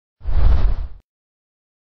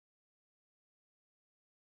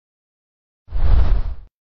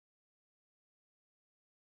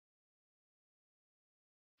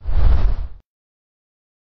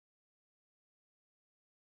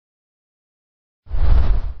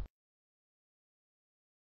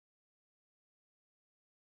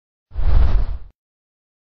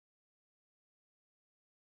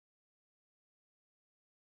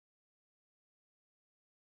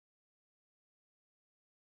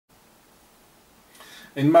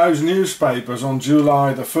In most newspapers on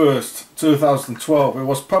July the 1st, 2012, it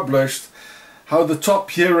was published how the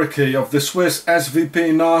top hierarchy of the Swiss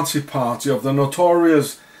SVP Nazi party of the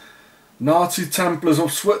notorious Nazi Templars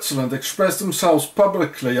of Switzerland expressed themselves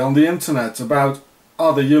publicly on the internet about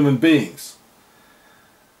other human beings.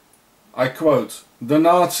 I quote, "The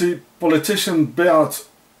Nazi politician Beat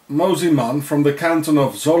Mosimann from the canton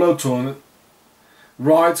of Solothurn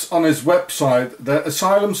writes on his website that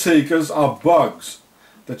asylum seekers are bugs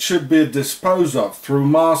that should be disposed of through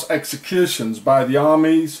mass executions by the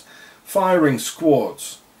army's firing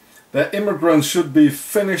squads. That immigrants should be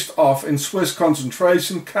finished off in Swiss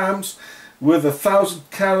concentration camps with 1,000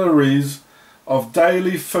 calories of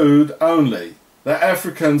daily food only. The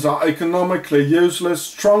Africans are economically useless,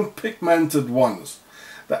 strong pigmented ones.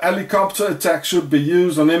 The helicopter attack should be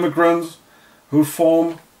used on immigrants who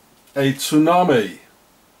form a tsunami."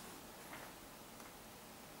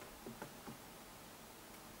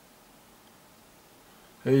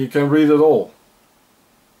 Here you can read it all.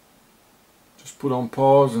 Just put on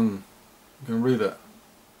pause and you can read it.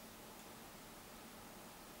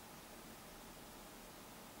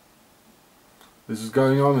 This is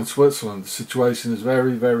going on in Switzerland. The situation is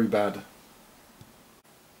very, very bad.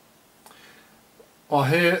 Well,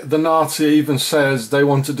 here the Nazi even says they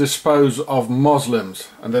want to dispose of Muslims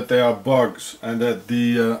and that they are bugs and that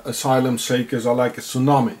the asylum seekers are like a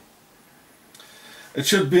tsunami. It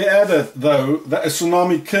should be added, though, that a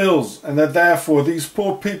tsunami kills and that therefore these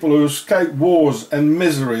poor people who escape wars and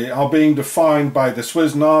misery are being defined by the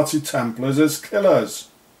Swiss Nazi Templars as killers.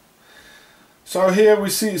 So here we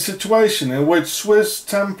see a situation in which Swiss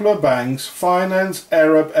Templar banks finance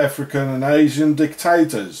Arab, African and Asian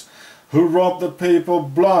dictators who rob the people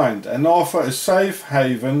blind and offer a safe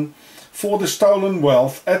haven for the stolen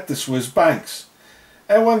wealth at the Swiss banks.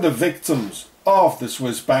 And when the victims of the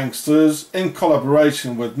Swiss banksters, in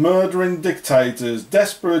collaboration with murdering dictators,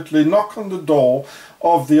 desperately knock on the door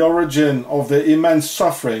of the origin of their immense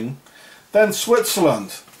suffering, then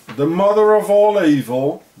Switzerland, the mother of all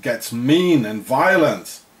evil, gets mean and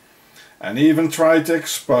violent, and even try to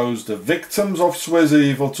expose the victims of Swiss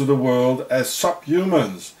evil to the world as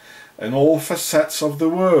subhumans in all facets of the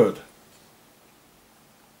word.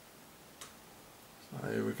 So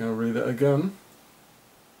here we can read it again.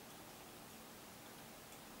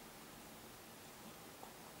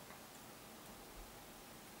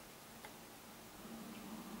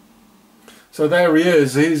 So there he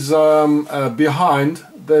is, he's behind,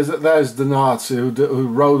 there's the Nazi who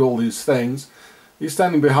wrote all these things. He's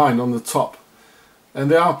standing behind on the top.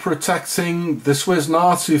 And they are protecting the Swiss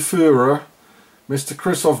Nazi Führer, Mr.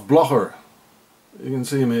 Christoph Blocher. You can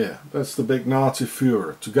see him here, that's the big Nazi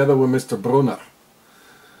Führer, together with Mr. Brunner.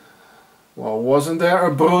 Well, wasn't there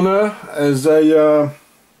a Brunner as a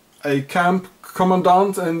camp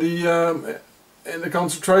commandant in the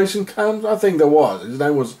concentration camps? I think there was. His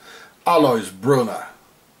name was Alois Brunner.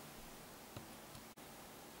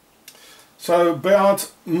 So Beat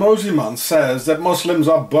Mosimann says that Muslims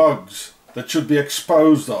are bugs that should be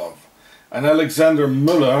exposed of, and Alexander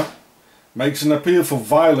Müller makes an appeal for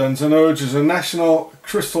violence and urges a national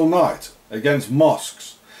crystal night against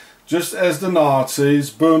mosques, just as the Nazis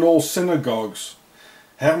burn all synagogues.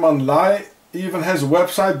 Hermann Ley even has a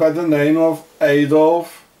website by the name of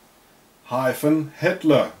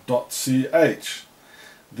Adolf-Hitler.ch.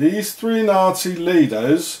 These three Nazi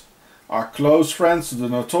leaders are close friends to the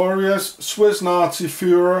notorious Swiss Nazi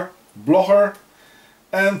Führer Blocher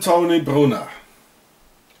and Tony Brunner.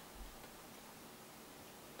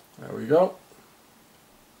 There we go.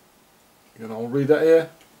 You can all read that here.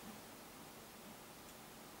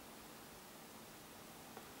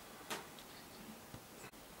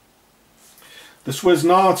 The Swiss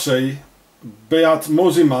Nazi Beat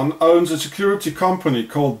Mosimann owns a security company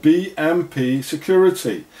called BMP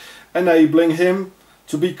Security, enabling him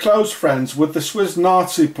to be close friends with the Swiss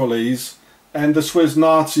Nazi police and the Swiss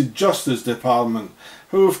Nazi Justice Department,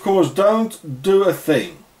 who of course don't do a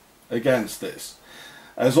thing against this,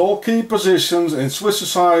 as all key positions in Swiss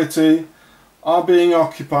society are being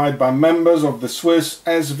occupied by members of the Swiss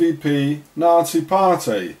SVP Nazi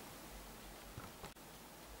Party.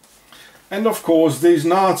 And of course these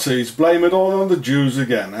Nazis blame it all on the Jews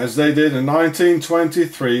again, as they did in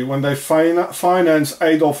 1923 when they financed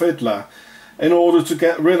Adolf Hitler in order to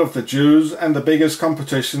get rid of the Jews and the biggest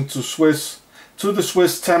competition to the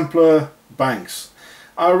Swiss Templar banks.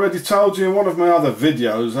 I already told you in one of my other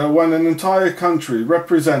videos that when an entire country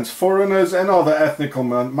represents foreigners and other ethnic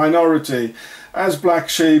minority as black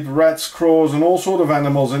sheep, rats, crows and all sort of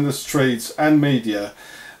animals in the streets and media,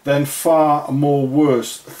 then far more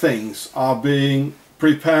worse things are being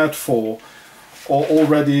prepared for or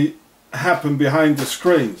already happened behind the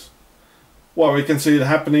screens. Well, we can see it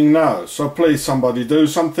happening now. So please somebody do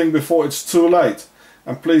something before it's too late.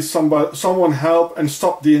 And please someone help and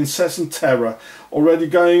stop the incessant terror already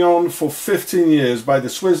going on for 15 years by the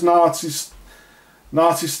Swiss Nazi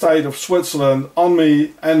state of Switzerland on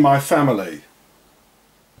me and my family.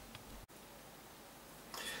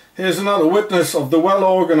 Here's another witness of the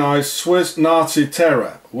well-organized Swiss Nazi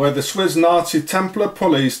terror, where the Swiss Nazi Templar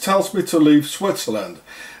police tells me to leave Switzerland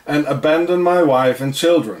and abandon my wife and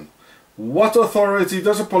children. What authority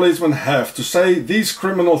does a policeman have to say these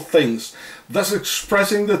criminal things, thus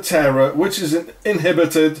expressing the terror which is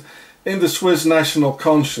inhibited in the Swiss national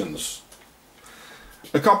conscience?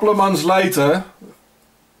 A couple of months later,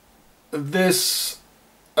 this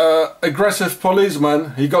aggressive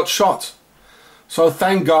policeman, he got shot. So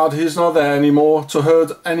thank God he's not there anymore to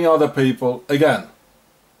hurt any other people again.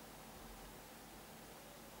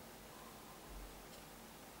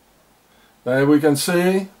 There we can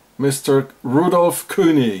see Mr. Rudolf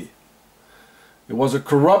Kühni. He was a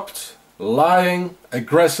corrupt, lying,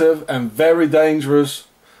 aggressive and very dangerous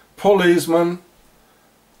policeman.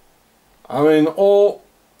 I mean, all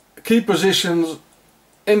key positions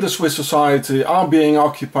in the Swiss society are being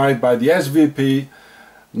occupied by the SVP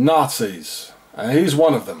Nazis. And he's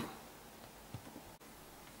one of them.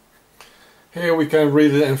 Here we can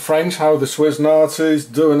read it in French how the Swiss Nazis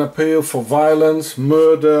do an appeal for violence,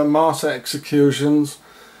 murder, mass executions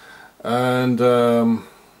and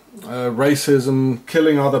racism,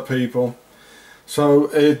 killing other people. So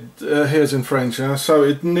here's in French. So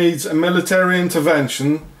it needs a military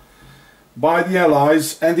intervention by the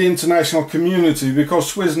Allies and the international community, because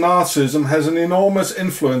Swiss Nazism has an enormous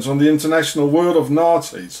influence on the international world of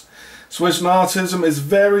Nazis. Swiss Nazism is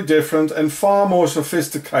very different and far more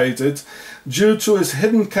sophisticated due to its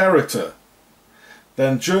hidden character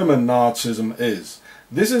than German Nazism is.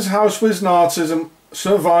 This is how Swiss Nazism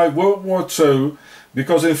survived World War II,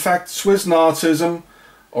 because in fact Swiss Nazism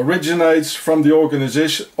originates from the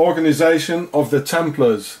organization of the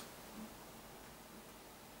Templars.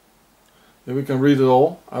 Here we can read it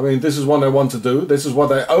all. I mean, this is what they want to do. This is what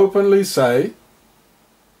they openly say.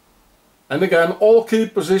 And again, all key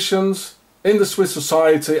positions in the Swiss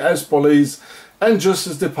society as police and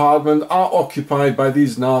justice department are occupied by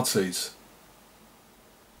these Nazis.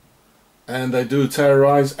 And they do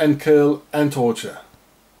terrorize and kill and torture.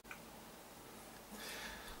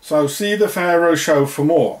 So see the Pharaoh show for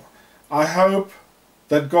more. I hope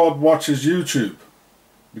that God watches YouTube,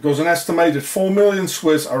 because an estimated 4 million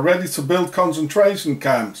Swiss are ready to build concentration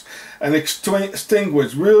camps and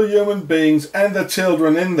extinguish real human beings and their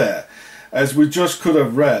children in there, as we just could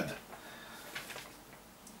have read.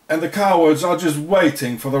 And the cowards are just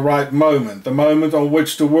waiting for the right moment, the moment on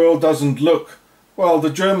which the world doesn't look. Well, the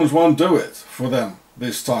Germans won't do it for them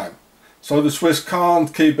this time. So the Swiss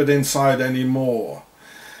can't keep it inside anymore,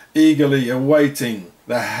 eagerly awaiting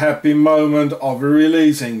the happy moment of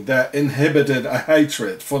releasing their inhibited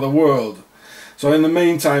hatred for the world. So in the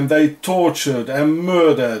meantime they tortured and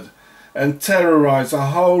murdered and terrorized a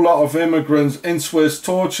whole lot of immigrants in Swiss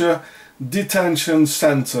torture detention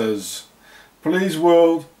centers. Please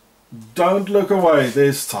world, don't look away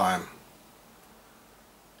this time.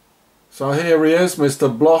 So here he is,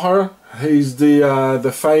 Mr. Blocher. He's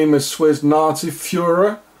the famous Swiss Nazi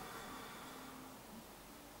Führer.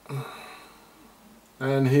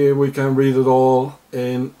 And here we can read it all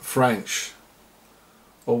in French,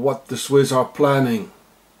 or what the Swiss are planning.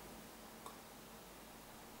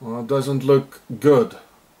 Well, it doesn't look good.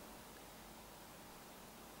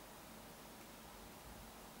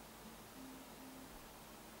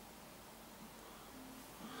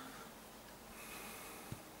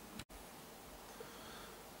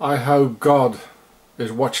 I hope God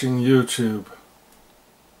is watching YouTube.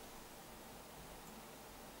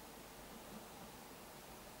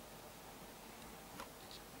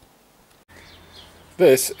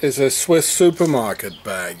 This is a Swiss supermarket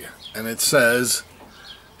bag, and it says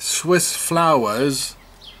Swiss flowers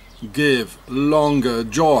give longer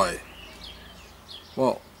joy.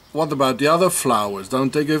 Well, what about the other flowers?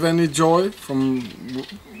 Don't they give any joy from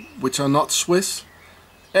which are not Swiss?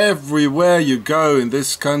 Everywhere you go in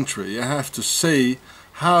this country you have to see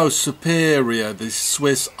how superior the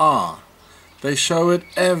Swiss are. They show it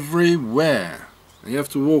everywhere. You have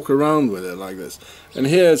to walk around with it like this. And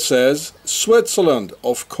here it says Switzerland,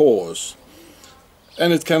 of course.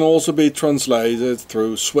 And it can also be translated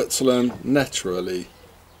through Switzerland naturally.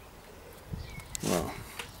 Wow.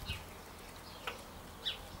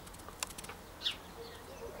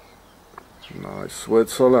 Nice,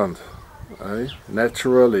 Switzerland, eh?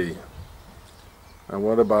 Naturally. And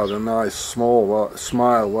what about a nice small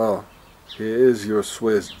smile? Well, here is your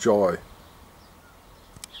Swiss joy.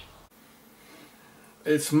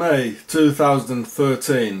 It's May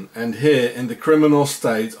 2013, and here in the criminal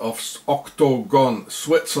state of Octagon,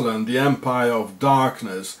 Switzerland, the Empire of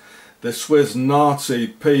Darkness, the Swiss Nazi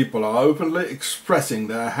people are openly expressing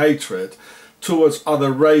their hatred towards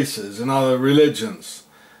other races and other religions,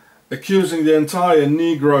 accusing the entire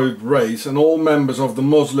Negroid race and all members of the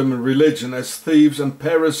Muslim religion as thieves and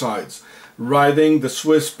parasites, riding the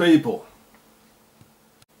Swiss people,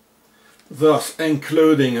 thus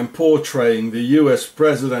including and portraying the US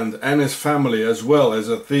President and his family as well as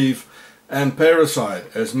a thief and parasite,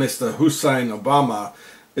 as Mr. Hussein Obama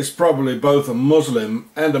is probably both a Muslim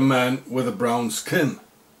and a man with a brown skin.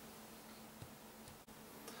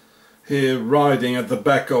 Here riding at the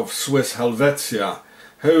back of Swiss Helvetia,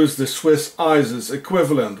 who's the Swiss Isis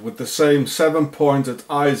equivalent with the same seven-pointed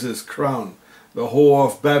Isis crown, the whore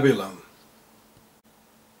of Babylon.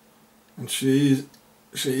 And she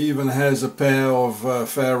even has a pair of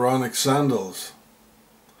pharaonic sandals.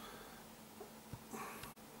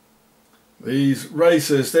 These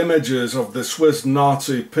racist images of the Swiss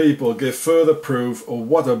Nazi people give further proof of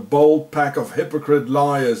what a bold pack of hypocrite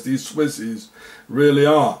liars these Swissies really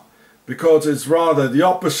are, because it's rather the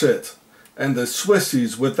opposite, and the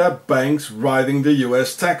Swissies with their banks riding the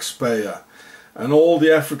US taxpayer, and all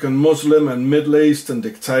the African Muslim and Middle Eastern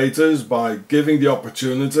dictators by giving the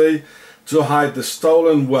opportunity to hide the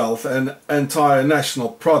stolen wealth and entire national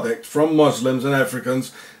product from Muslims and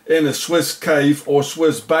Africans in a Swiss cave or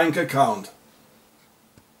Swiss bank account.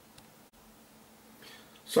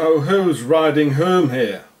 So who's riding whom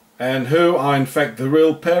here? And who are in fact the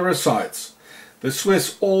real parasites? The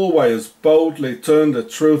Swiss always boldly turn the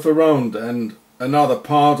truth around, and another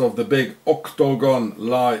part of the big Octagon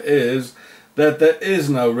lie is that there is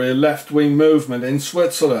no real left-wing movement in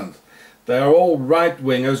Switzerland. They are all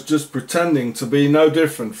right-wingers just pretending to be no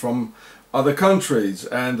different from other countries,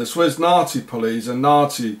 and the Swiss Nazi police and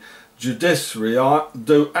Nazi judiciary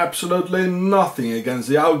do absolutely nothing against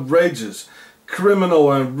the outrageous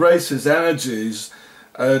criminal and racist energies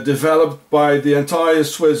developed by the entire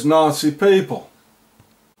Swiss Nazi people.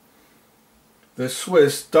 The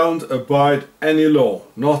Swiss don't abide any law,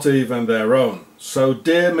 not even their own. So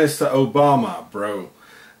dear Mr. Obama, bro,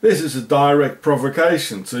 this is a direct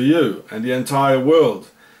provocation to you and the entire world.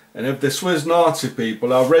 And if the Swiss Nazi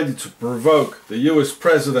people are ready to provoke the US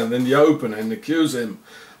President in the open and accuse him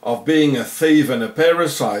of being a thief and a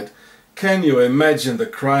parasite, can you imagine the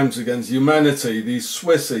crimes against humanity these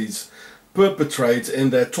Swissies perpetrate in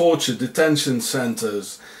their torture detention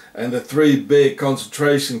centers and the 3 big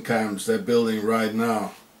concentration camps they're building right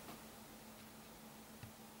now?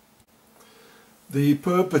 The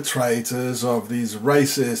perpetrators of these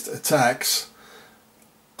racist attacks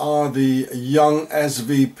are the young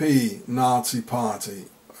SVP Nazi party,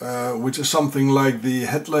 which is something like the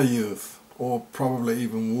Hitler Youth, or probably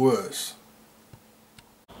even worse.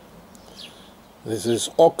 This is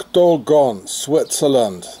Octagon,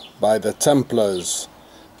 Switzerland, by the Templars,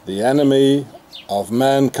 the enemy of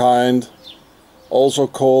mankind, also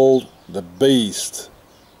called the Beast.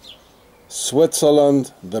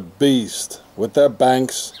 Switzerland, the Beast, with their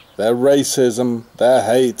banks, their racism, their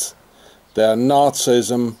hate, their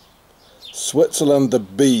Nazism. Switzerland, the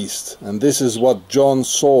Beast, and this is what John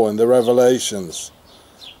saw in the Revelations.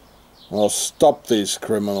 Well, stop these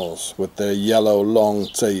criminals with their yellow long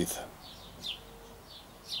teeth.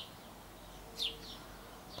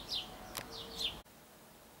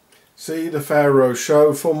 See the Pharaoh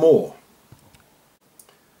show for more.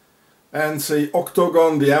 And see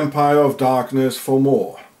Octagon, the Empire of Darkness for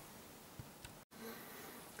more.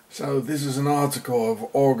 So this is an article of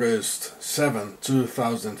August 7,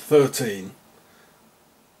 2013,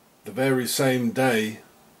 the very same day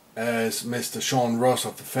as Mr. Sean Ross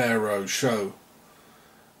of the Pharaoh show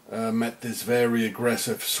met this very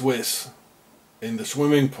aggressive Swiss in the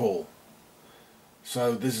swimming pool.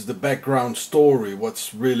 So this is the background story,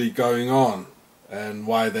 what's really going on and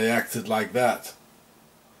why they acted like that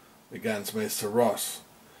against Mr. Ross.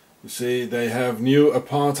 You see, they have new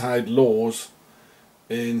apartheid laws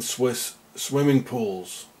in Swiss swimming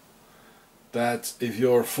pools that if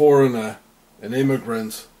you're a foreigner, an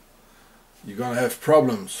immigrant, you're going to have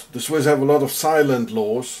problems. The Swiss have a lot of silent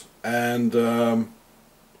laws, and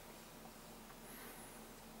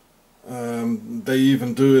they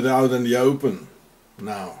even do it out in the open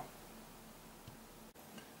now.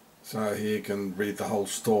 So here you can read the whole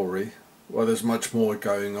story. Well, there's much more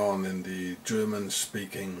going on in the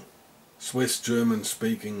German-speaking, Swiss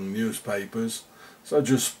German-speaking newspapers. So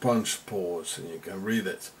just punch pause and you can read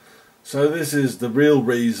it. So this is the real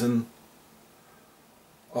reason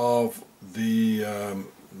of the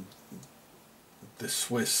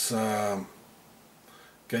Swiss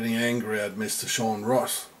getting angry at Mr. Sean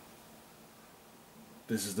Ross.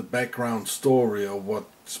 This is the background story of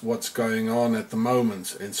what's going on at the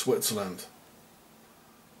moment in Switzerland.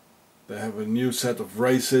 They have a new set of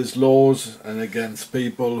racist laws and against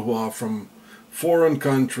people who are from foreign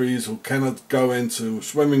countries who cannot go into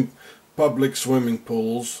public swimming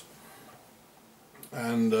pools.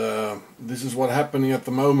 And this is what's happening at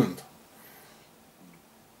the moment.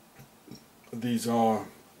 These are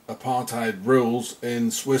apartheid rules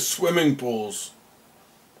in Swiss swimming pools.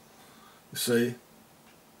 You see?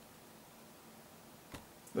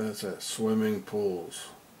 That's it, swimming pools.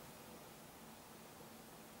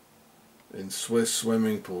 In Swiss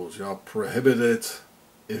swimming pools, you are prohibited,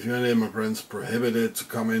 if you're an immigrant, prohibited to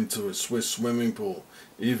come into a Swiss swimming pool,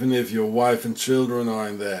 even if your wife and children are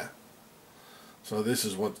in there. So this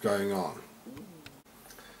is what's going on.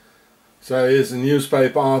 So here's a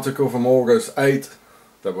newspaper article from August 8th,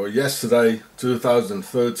 that was yesterday,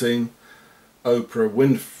 2013. Oprah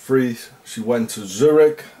Winfrey, she went to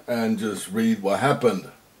Zurich, and just read what happened.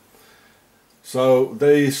 So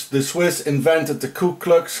the Swiss invented the Ku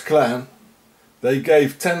Klux Klan. They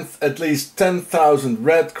gave at least 10,000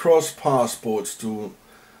 Red Cross passports to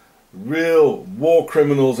real war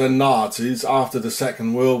criminals and Nazis after the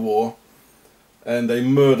Second World War. And they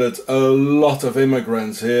murdered a lot of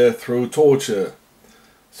immigrants here through torture.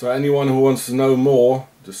 So anyone who wants to know more,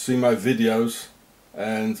 just see my videos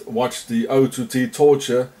and watch the O2T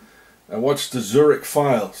torture and watch the Zurich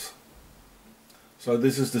files. So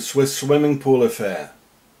this is the Swiss swimming pool affair.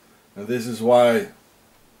 And this is why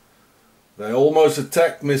they almost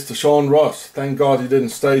attacked Mr. Sean Ross. Thank God he didn't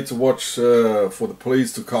stay to watch for the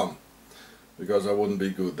police to come, because that wouldn't be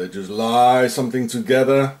good. They just lie something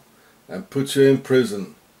together and put you in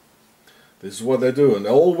prison. This is what they do, and they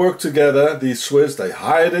all work together. These Swiss, they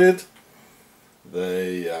hide it.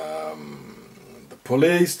 They, the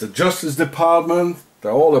police, the Justice Department,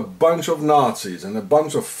 they're all a bunch of Nazis and a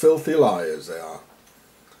bunch of filthy liars. They are.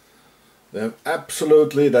 They're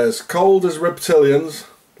absolutely, they're as cold as reptilians.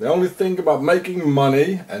 They only think about making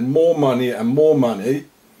money and more money and more money.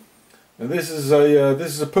 And this is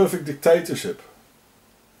a perfect dictatorship.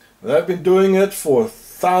 They've been doing it for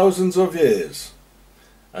thousands of years,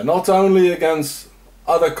 and not only against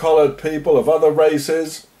other colored people of other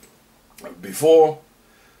races. Before,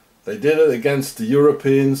 they did it against the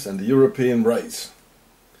Europeans and the European race.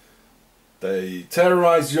 They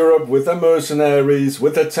terrorized Europe with their mercenaries,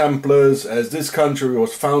 with their Templars, as this country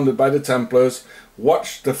was founded by the Templars.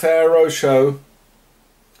 Watch the Pharaoh show.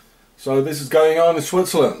 So this is going on in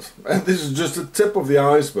Switzerland, and this is just the tip of the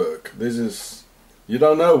iceberg. This is, you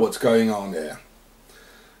don't know what's going on here.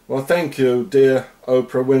 Well, thank you, dear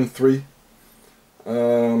Oprah Winfrey,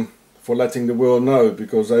 for letting the world know,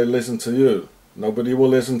 because they listen to you. Nobody will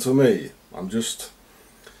listen to me. I'm just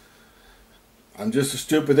a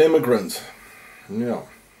stupid immigrant. Yeah.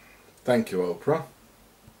 Thank you, Oprah.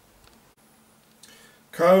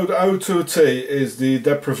 Code O2T is the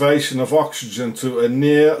deprivation of oxygen to a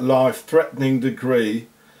near life-threatening degree,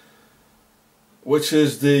 which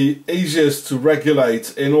is the easiest to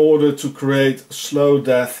regulate in order to create slow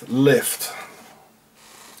death lift.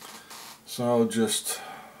 So just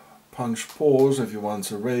punch pause if you want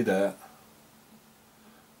to read it.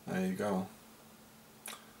 There you go.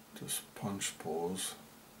 Just punch pause.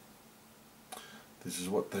 This is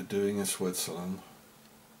what they're doing in Switzerland.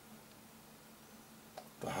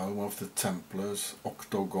 The home of the Templars,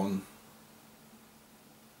 Octagon.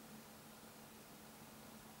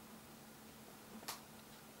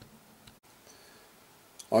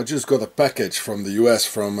 I just got a package from the US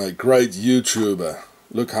from a great YouTuber.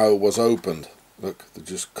 Look how it was opened. Look, they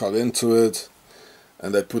just cut into it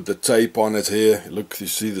and they put the tape on it here. Look, you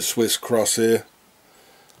see the Swiss cross here.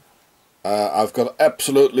 I've got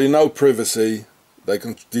absolutely no privacy.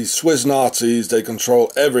 These Swiss Nazis, they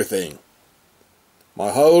control everything.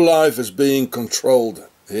 My whole life is being controlled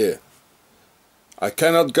here. I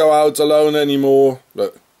cannot go out alone anymore.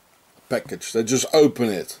 Look, package. They just open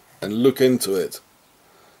it and look into it.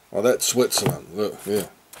 Well, that's Switzerland. Look here.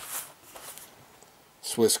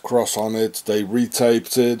 Swiss cross on it. They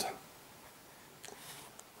retaped it.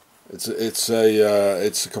 It's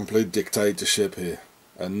a complete dictatorship here.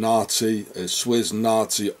 A Swiss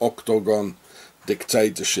Nazi Octagon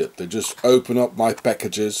dictatorship. They just open up my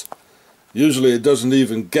packages. Usually it doesn't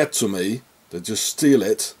even get to me. They just steal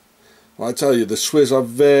it. Well, I tell you, the Swiss are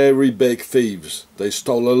very big thieves. They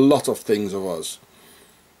stole a lot of things of us.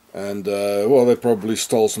 And, well, they probably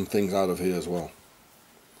stole some things out of here as well.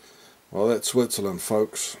 Well, that's Switzerland,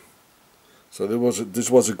 folks. So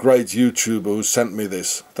this was a great YouTuber who sent me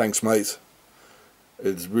this. Thanks, mate.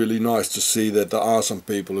 It's really nice to see that there are some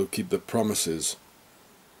people who keep their promises.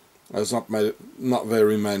 There's not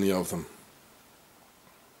very many of them.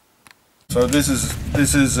 So this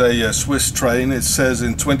is a Swiss train. It says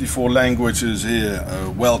in 24 languages here,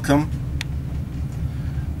 welcome.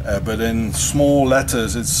 But in small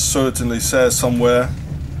letters it certainly says somewhere,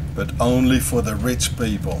 but only for the rich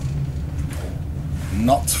people.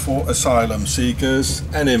 Not for asylum seekers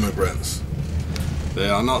and immigrants. They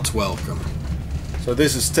are not welcome. So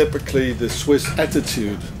this is typically the Swiss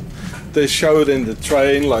attitude. They show it in the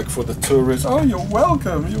train, like for the tourists. Oh, you're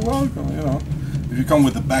welcome, you know. If you come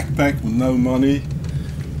with a backpack with no money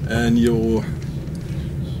and your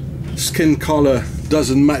skin color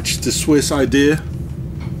doesn't match the Swiss idea,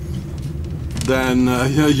 then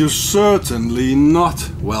you're certainly not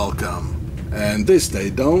welcome. And this, they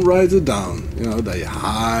don't write it down, you know, they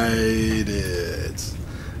hide it,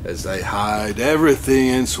 as they hide everything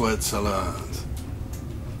in Switzerland.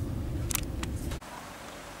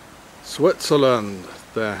 Switzerland,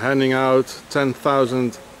 they're handing out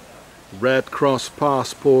 10,000 Red Cross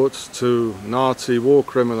passports to Nazi war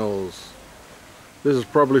criminals. This is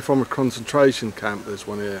probably from a concentration camp, this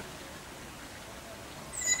one here.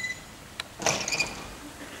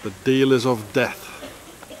 The dealers of death.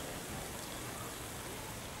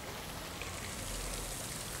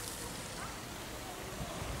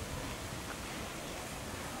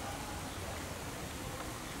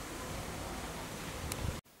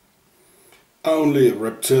 Only a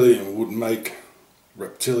reptilian would make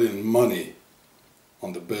reptilian money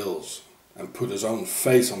on the bills and put his own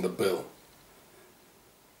face on the bill.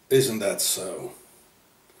 Isn't that so?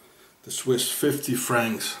 The Swiss 50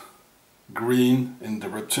 francs, green in the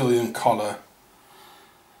reptilian color,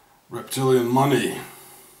 reptilian money.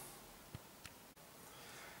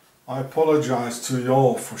 I apologize to you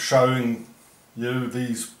all for showing you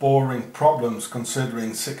these boring problems,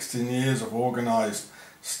 considering 16 years of organized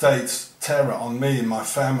state's terror on me and my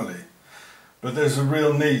family. But there's a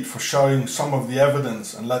real need for showing some of the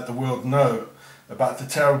evidence and let the world know about the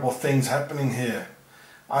terrible things happening here.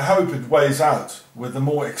 I hope it weighs out with the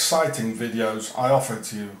more exciting videos I offer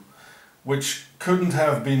to you, which couldn't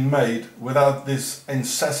have been made without this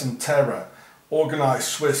incessant terror, organized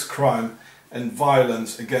Swiss crime and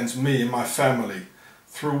violence against me and my family,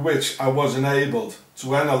 through which I was enabled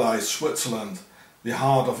to analyze Switzerland, the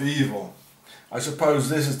heart of evil. I suppose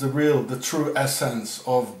this is the true essence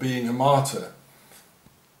of being a martyr.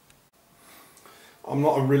 I'm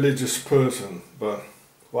not a religious person, but,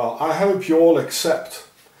 well, I hope you all accept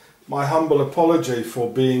my humble apology for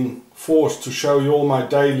being forced to show you all my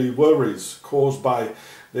daily worries caused by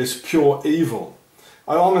this pure evil.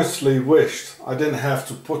 I honestly wished I didn't have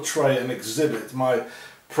to portray and exhibit my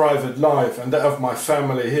private life and that of my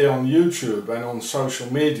family here on YouTube and on social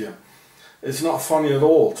media. It's not funny at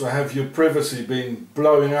all to have your privacy being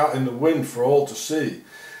blowing out in the wind for all to see.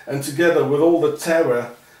 And together with all the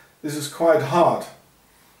terror, this is quite hard.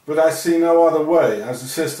 But I see no other way, as the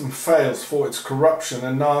system fails for its corruption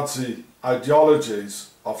and Nazi ideologies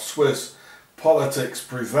of Swiss politics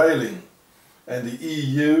prevailing. And the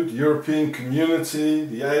EU, the European Community,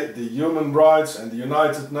 the human rights and the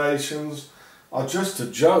United Nations are just a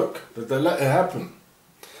joke, but they let it happen.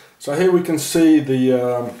 So here we can see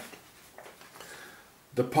the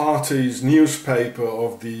party's newspaper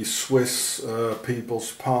of the Swiss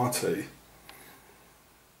People's Party.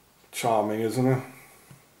 Charming, isn't it?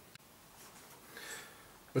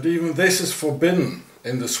 But even this is forbidden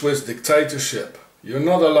in the Swiss dictatorship. You're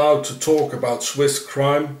not allowed to talk about Swiss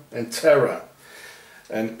crime and terror.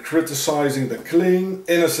 And criticizing the clean,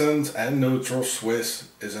 innocent and neutral Swiss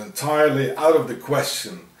is entirely out of the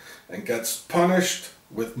question and gets punished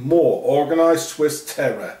with more organized Swiss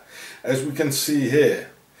terror, as we can see here,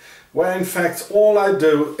 where in fact all I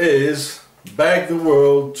do is beg the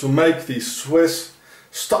world to make these Swiss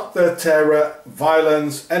stop their terror,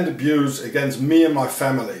 violence and abuse against me and my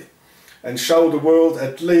family, and show the world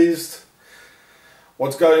at least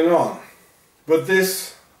what's going on. But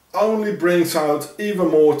this only brings out even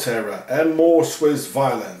more terror and more Swiss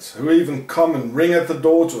violence, who even come and ring at the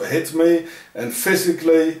door to hit me and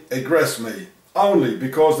physically aggress me, only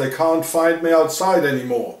because they can't find me outside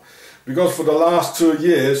anymore. Because for the last 2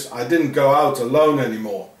 years I didn't go out alone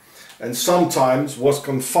anymore, and sometimes was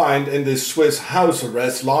confined in this Swiss house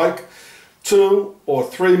arrest like 2 or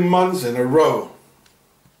 3 months in a row.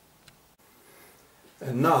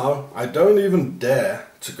 And now I don't even dare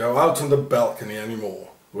to go out on the balcony anymore,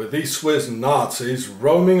 with these Swiss Nazis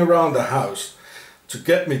roaming around the house, to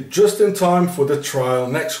get me just in time for the trial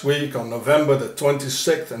next week on November the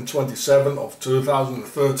 26th and 27th of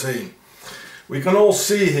 2013. We can all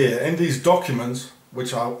see here in these documents,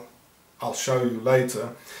 which I'll show you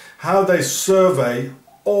later, how they survey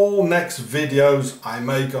all next videos I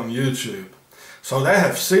make on YouTube. So they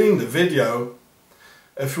have seen the video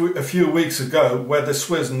a few weeks ago where the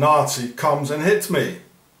Swiss Nazi comes and hits me.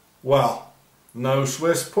 Well, no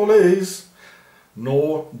Swiss police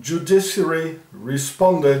nor judiciary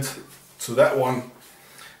responded to that one.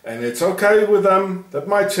 And it's okay with them that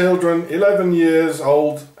my children, 11 years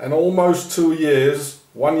old and almost 2 years,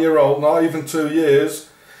 1 year old, not even 2 years,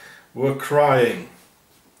 were crying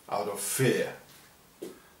out of fear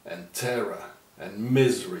and terror and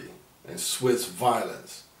misery and Swiss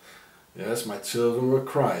violence. Yes, my children were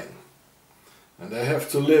crying. And they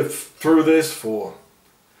have to live through this for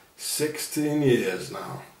 16 years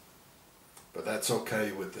now. But that's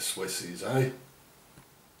okay with the Swissies, eh?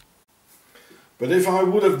 But if I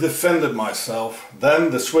would have defended myself,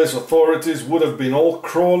 then the Swiss authorities would have been all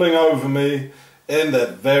crawling over me in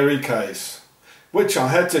that very case, which I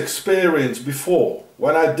had to experience before,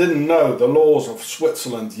 when I didn't know the laws of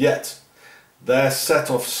Switzerland yet. Their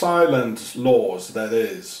set of silent laws, that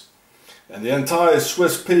is. And the entire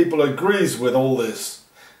Swiss people agrees with all this,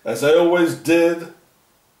 as they always did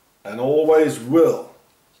and always will.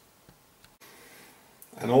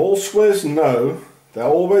 And all Swiss know they're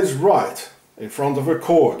always right in front of a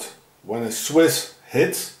court when a Swiss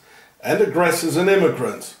hits and aggresses an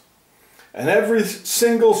immigrant. And every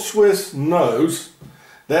single Swiss knows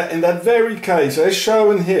that in that very case, as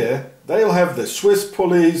shown here, they'll have the Swiss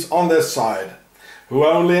police on their side, who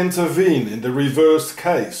only intervene in the reversed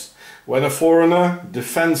case, when a foreigner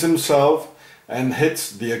defends himself and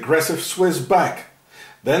hits the aggressive Swiss back.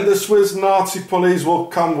 Then the Swiss Nazi police will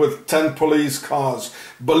come with 10 police cars,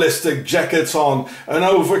 ballistic jackets on, an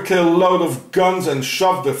overkill load of guns and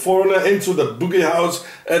shove the foreigner into the boogie house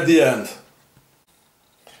at the end.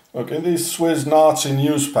 Look, in these Swiss Nazi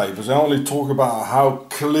newspapers, they only talk about how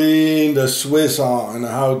clean the Swiss are and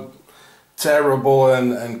how terrible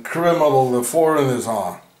and criminal the foreigners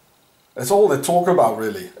are. That's all they talk about,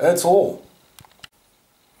 really. That's all.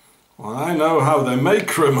 Well, I know how they make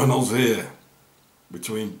criminals here.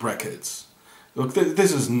 Between brackets. Look,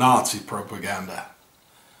 this is Nazi propaganda.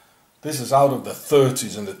 This is out of the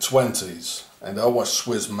 30s and the 20s, and that was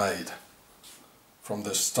Swiss made from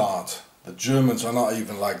the start. The Germans are not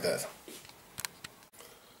even like that.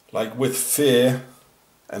 Like with fear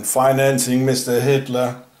and financing Mr.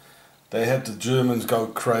 Hitler, they had the Germans go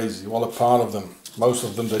crazy. Well, a part of them. Most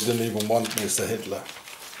of them, they didn't even want Mr. Hitler.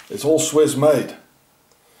 It's all Swiss made.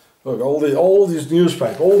 Look, all these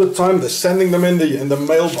newspapers, all the time they're sending them in the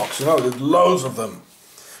mailbox, you know, there's loads of them.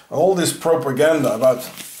 All this propaganda about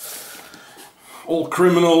all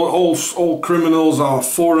criminals are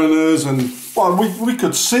foreigners, and well, we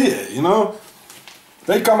could see it, you know.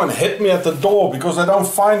 They come and hit me at the door because they don't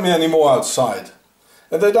find me anymore outside.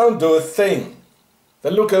 And they don't do a thing.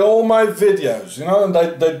 They look at all my videos, you know, and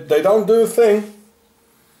they don't do a thing.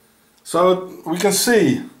 So we can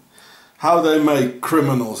see how they make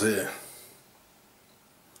criminals here.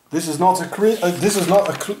 This is not a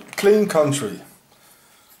clean country.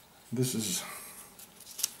 This is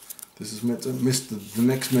the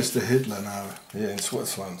next Mr. Hitler now here in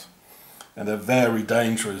Switzerland, and they're very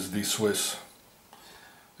dangerous. These Swiss.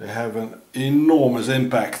 They have an enormous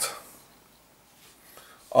impact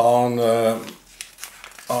on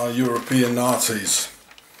our European Nazis,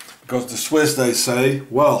 because the Swiss, they say,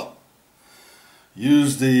 well,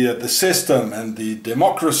 use the system and the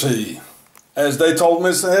democracy, as they told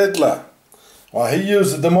Mr. Hitler. Well, he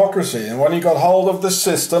used the democracy, and when he got hold of the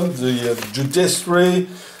system, the judiciary,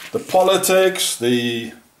 the politics,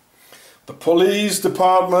 the police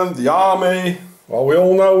department, the army, well, we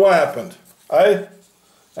all know what happened, eh?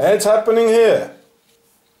 And it's happening here.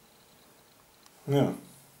 Yeah.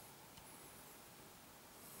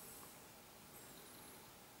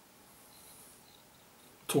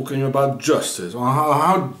 Talking about justice. Well,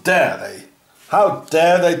 how dare they? How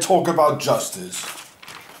dare they talk about justice?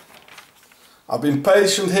 I've been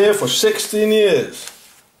patient here for 16 years.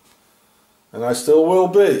 And I still will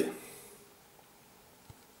be.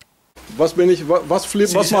 Was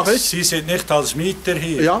mache ich? Sie sind nicht als Mieter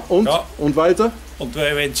hier. Ja, und? Ja. Und weiter? Und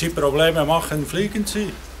wenn Sie Probleme machen, fliegen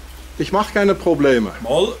Sie. Ich mache keine Probleme.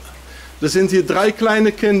 Mal. Das sind hier 3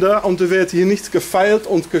 kleine Kinder und er wird hier nicht gefeilt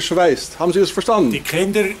und geschweißt. Haben Sie das verstanden? Die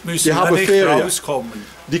Kinder müssen ja nicht rauskommen.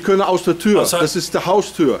 Die können aus der Tür. Also, das ist die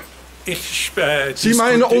Haustür. Sie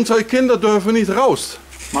meinen, unsere Kinder dürfen nicht raus.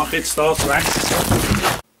 Mach jetzt das weg.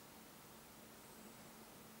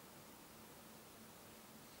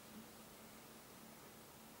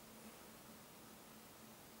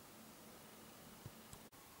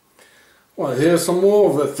 Well, here's some more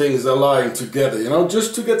of the things they're lying together, you know,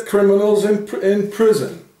 just to get criminals in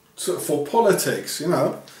prison for politics, you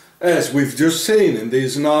know, as we've just seen in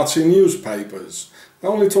these Nazi newspapers. I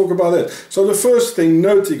only talk about it. So the first thing,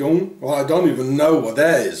 Nötigung, well, I don't even know what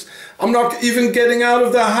that is. I'm not even getting out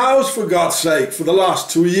of the house, for God's sake, for the last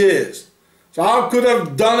 2 years. So how could I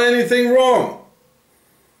have done anything wrong?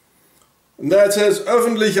 And that says,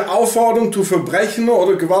 öffentliche Aufforderung to Verbrechen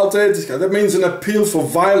oder Gewalttätigkeit. That means an appeal for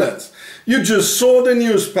violence. You just saw the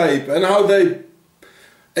newspaper and how they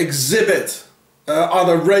exhibit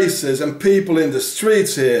other races and people in the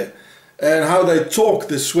streets here, and how they talk,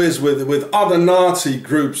 the Swiss, with other Nazi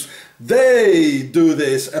groups. They do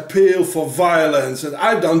this appeal for violence, and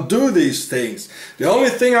I don't do these things. The only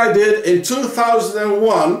thing I did in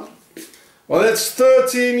 2001, well, that's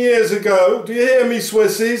 13 years ago. Do you hear me,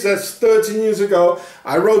 Swissies? That's 13 years ago.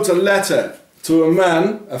 I wrote a letter to a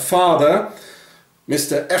man, a father,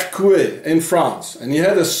 Mr. Ercouet in France, and he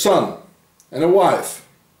had a son and a wife.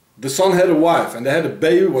 The son had a wife, and they had a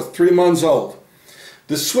baby who was 3 months old.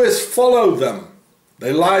 The Swiss followed them.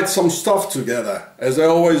 They lied some stuff together, as they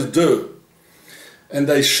always do. And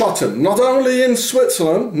they shot him, not only in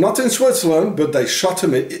Switzerland, not in Switzerland, but they shot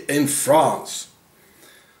him in France.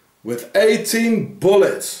 With 18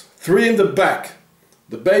 bullets, 3 in the back.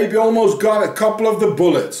 The baby almost got a couple of the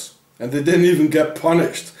bullets, and they didn't even get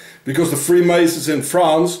punished. Because the Freemasons in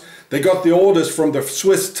France, they got the orders from the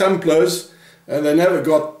Swiss Templars, and they never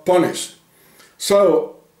got punished.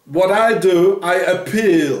 So, what I do, I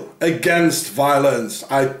appeal against violence.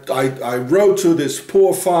 I wrote to this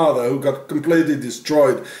poor father who got completely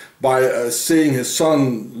destroyed by seeing his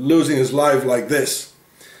son losing his life like this.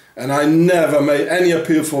 And I never made any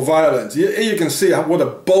appeal for violence. You can see what a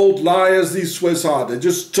bold liars these Swiss are. They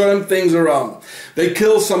just turn things around. They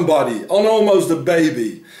kill somebody on almost a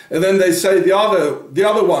baby. And then they say the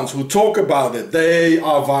other ones who talk about it, they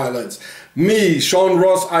are violent. Me, Sean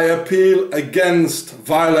Ross, I appeal against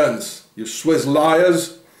violence, you Swiss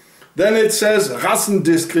liars. Then it says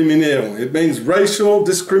Rassendiskriminierung. It means racial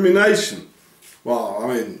discrimination. Well, I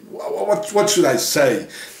mean, what should I say?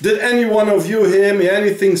 Did any one of you hear me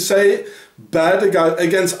anything say bad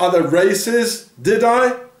against other races? Did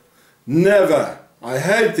I? Never. I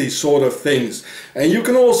hate these sort of things. And you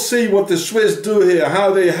can all see what the Swiss do here,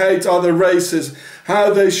 how they hate other races,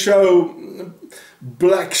 how they show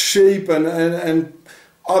black sheep and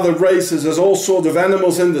other races as all sorts of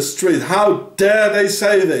animals in the street. How dare they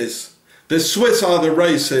say this? The Swiss are the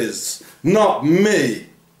racists, not me.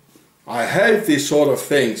 I hate these sort of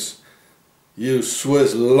things, you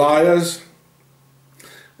Swiss liars.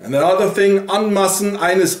 And the other thing, Anmaßen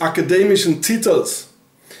eines akademischen Titels.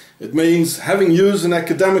 It means having used an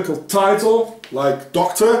academical title, like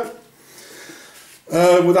doctor,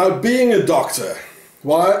 without being a doctor.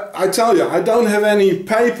 Well, I tell you, I don't have any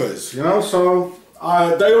papers, you know, so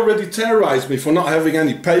they already terrorized me for not having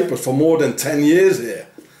any papers for more than 10 years here.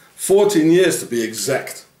 14 years to be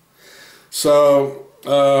exact. So,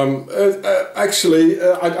 actually,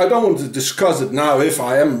 I don't want to discuss it now if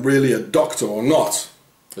I am really a doctor or not.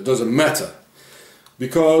 It doesn't matter.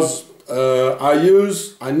 Because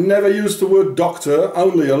I never use the word doctor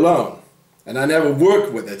only alone. And I never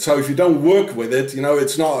work with it. So if you don't work with it, you know,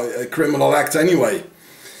 it's not a criminal act anyway.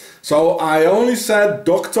 So I only said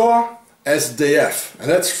doctor SDF. And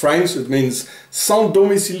that's French. It means sans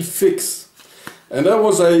domicile fixe. And that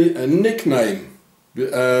was a nickname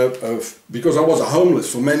because I was a homeless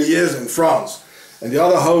for many years in France. And the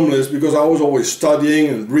other homeless because I was always studying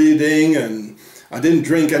and reading, and I didn't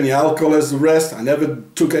drink any alcohol as the rest. I never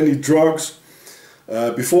took any drugs.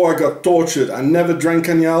 Before I got tortured, I never drank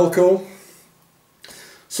any alcohol.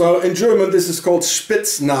 So in German this is called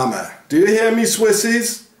Spitzname. Do you hear me,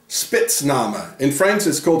 Swissies? Spitzname. In French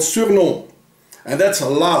it's called surnom. And that's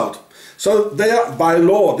allowed. So they are, by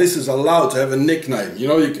law, this is allowed to have a nickname. You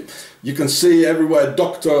know, you can see everywhere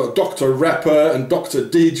Dr. Rapper and Dr.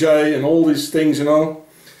 DJ and all these things, you know.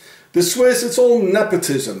 The Swiss, it's all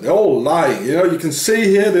nepotism. They're all lying. You know, you can see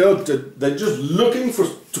here they're just looking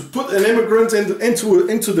to put an immigrant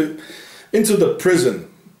into the prison.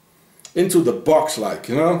 Into the box, like,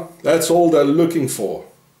 you know. That's all they're looking for.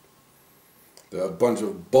 They're a bunch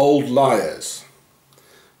of bold liars.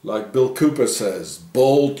 Like Bill Cooper says,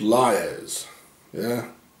 bold liars. Yeah.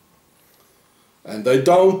 And they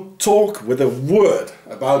don't talk with a word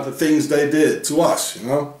about the things they did to us, you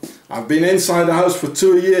know. I've been inside the house for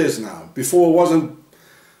 2 years now. Before it wasn't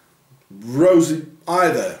rosy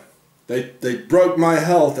either. They broke my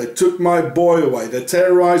health, they took my boy away, they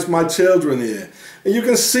terrorized my children here. And you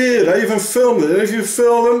can see it, I even filmed it. And if you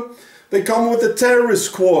film them, They come with a terrorist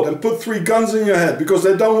squad and put 3 guns in your head because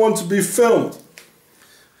they don't want to be filmed.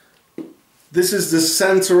 This is the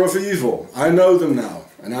center of evil. I know them now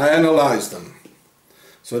and I analyze them.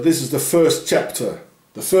 So this is the first chapter.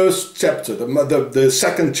 The first chapter, the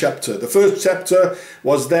second chapter. The first chapter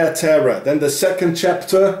was their terror. Then the second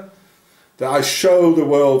chapter, that I show the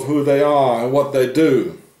world who they are and what they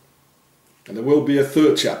do. And there will be a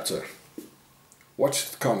third chapter. Watch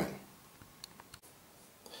it coming.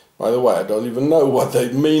 By the way, I don't even know what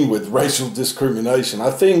they mean with racial discrimination.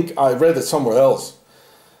 I think I read it somewhere else.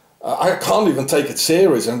 I can't even take it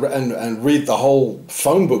serious and read the whole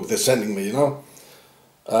phone book they're sending me, you know.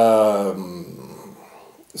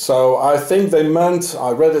 So I think they meant,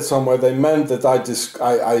 I read it somewhere, they meant that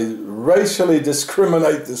I racially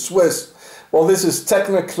discriminate the Swiss. Well, this is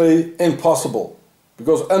technically impossible,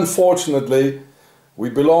 because unfortunately we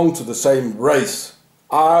belong to the same race.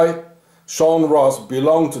 I, Sean Ross,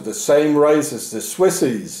 belong to the same race as the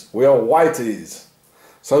Swissies. We are whiteys.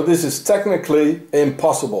 So this is technically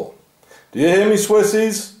impossible. Do you hear me,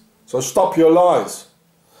 Swissies? So stop your lies.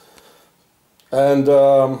 And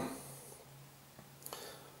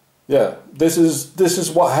yeah, this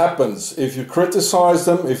is what happens. If you criticize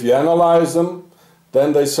them, if you analyze them,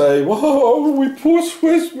 then they say, whoa, we poor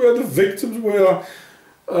Swiss, we're the victims, we are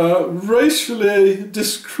racially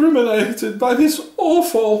discriminated by this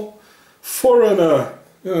awful foreigner.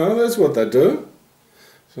 You know, that's what they do.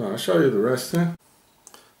 So I'll show you the rest here.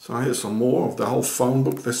 So here's some more of the whole phone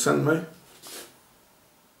book they sent me.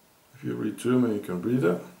 If you read through me, you can read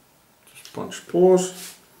it. Just punch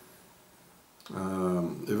pause.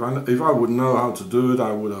 If I would know how to do it,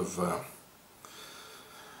 I would have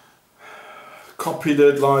copied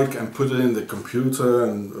it like and put it in the computer,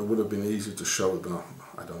 and it would have been easy to show it, but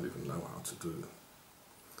I don't even know how to do it.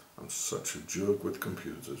 I'm such a jerk with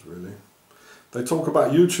computers, really. They talk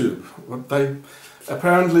about YouTube, but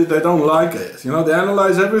apparently they don't like it. You know, they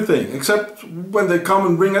analyze everything, except when they come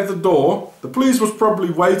and ring at the door. The police was probably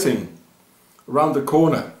waiting around the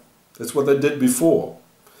corner. That's what they did before.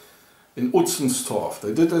 In Utzenstorf,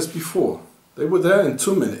 they did this before. They were there in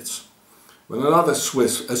 2 minutes. When a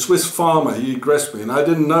Swiss farmer, he aggressed me, and I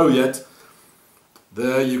didn't know yet,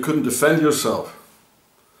 there you couldn't defend yourself.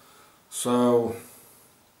 So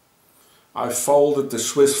I folded the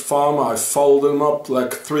Swiss farmer, I folded him up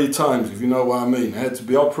like 3 times, if you know what I mean. I had to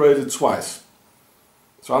be operated twice.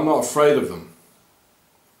 So I'm not afraid of them.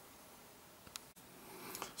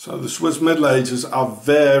 So the Swiss Middle Ages are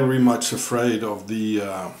very much afraid of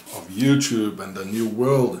of YouTube and the new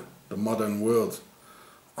world, the modern world.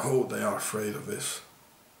 Oh, they are afraid of this.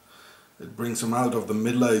 It brings them out of the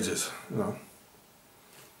Middle Ages, you know.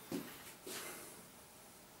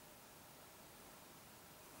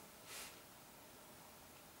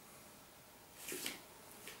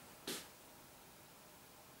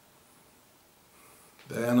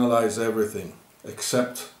 They analyze everything,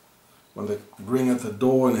 except when they ring at the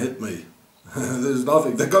door and hit me. There's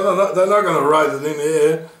nothing. They're not gonna write it in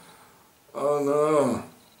here. Oh no.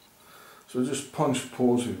 So just punch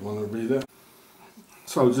pause if you want to read it.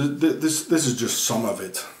 So this is just some of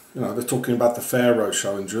it. You know, they're talking about the Pharaoh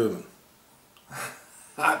show in German.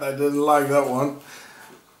 They didn't like that one.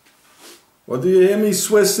 Well, do you hear me,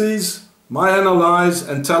 Swissies? My analyze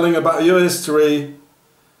and telling about your history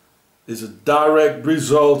is a direct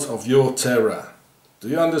result of your terror. Do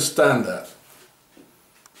you understand that?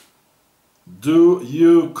 Do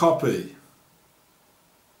you copy?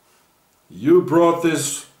 You brought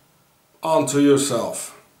this onto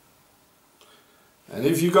yourself. And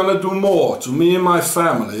if you're gonna do more to me and my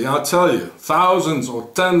family, I tell you, thousands or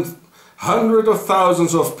hundreds of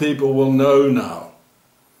thousands of people will know now.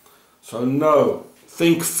 So no,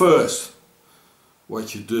 think first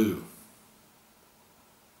what you do.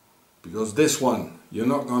 Because this one, you're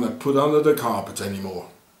not going to put under the carpet anymore.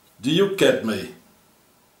 Do you get me,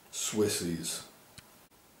 Swissies?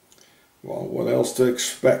 Well, what else to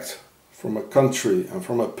expect from a country and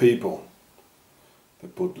from a people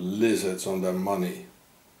that put lizards on their money?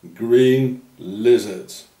 Green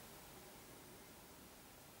lizards.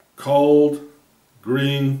 Cold,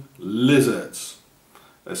 green lizards.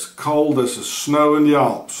 As cold as the snow in the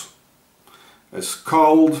Alps. As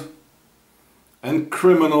cold and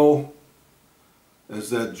criminal as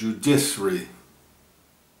their judiciary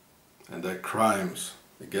and their crimes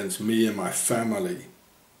against me and my family.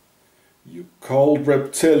 You cold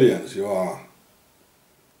reptilians, you are.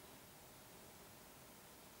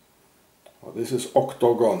 Well, this is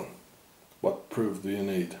Octagon. What proof do you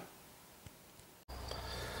need?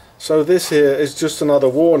 So this here is just another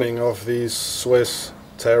warning of these Swiss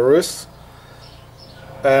terrorists.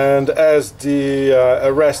 And as the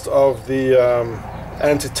arrest of the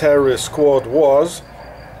anti-terrorist squad was,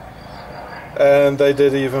 and they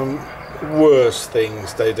did even worse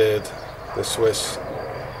things, they did, the Swiss.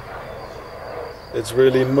 It's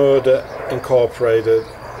really murder incorporated.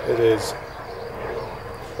 It is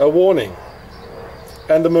a warning.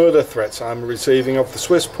 And the murder threats I'm receiving of the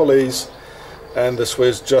Swiss police and the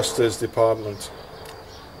Swiss Justice Department.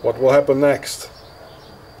 What will happen next?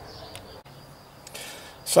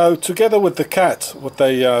 So together with the cat, what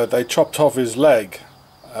they chopped off his leg.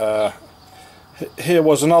 Here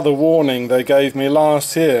was another warning they gave me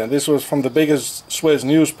last year. This was from the biggest Swiss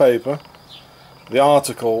newspaper. The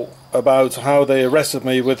article about how they arrested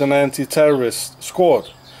me with an anti-terrorist squad.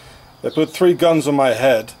 They put 3 guns on my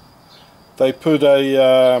head. They put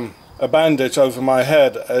a bandage over my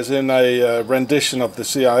head, as in a rendition of the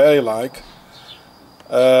CIA like.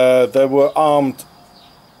 There were armed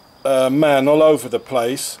men all over the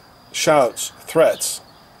place, shouts, threats,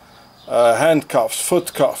 handcuffs,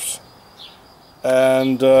 foot cuffs,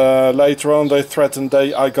 and later on they threatened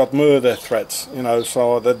I got murder threats, you know,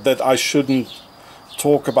 so that I shouldn't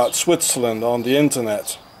talk about Switzerland on the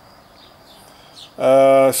internet.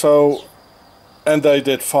 And they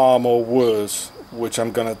did far more worse, which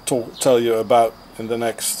I'm gonna tell you about in the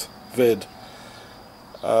next vid.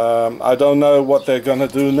 I don't know what they're gonna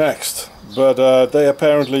do next, but they're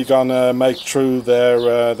apparently gonna make true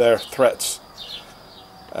their threats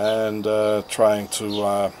and trying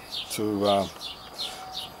to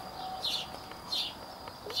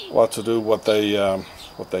do what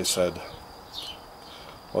they said.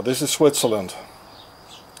 Well, this is Switzerland.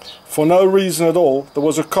 For no reason at all. There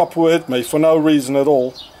was a cop who hit me for no reason at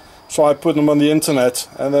all. So I put them on the internet,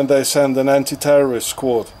 and then they sent an anti-terrorist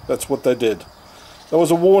squad. That's what they did. There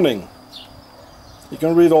was a warning. You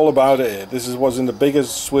can read all about it here. This was in the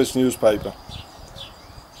biggest Swiss newspaper.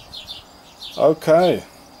 Okay.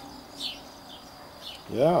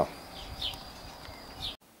 Yeah.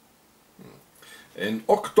 In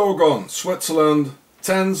Octagon, Switzerland,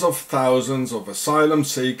 tens of thousands of asylum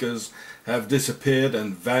seekers have disappeared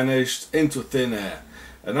and vanished into thin air,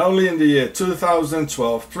 and only in the year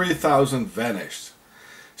 2012 3,000 vanished.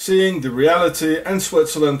 Seeing the reality and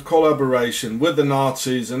Switzerland collaboration with the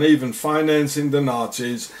Nazis and even financing the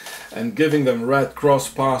Nazis and giving them Red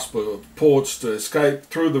Cross passports to escape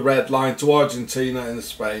through the red line to Argentina and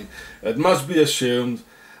Spain, it must be assumed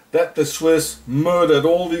that the Swiss murdered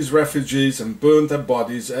all these refugees and burned their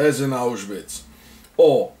bodies as in Auschwitz.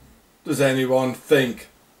 Or does anyone think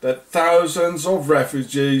that thousands of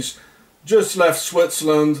refugees just left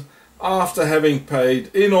Switzerland after having paid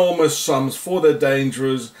enormous sums for their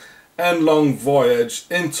dangerous and long voyage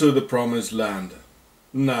into the promised land?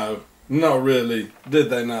 No, not really, did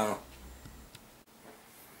they now?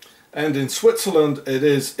 And in Switzerland it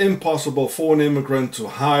is impossible for an immigrant to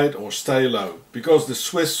hide or stay low, because the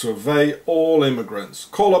Swiss survey all immigrants,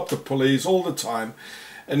 call up the police all the time,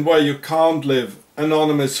 and where you can't live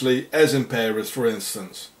anonymously, as in Paris for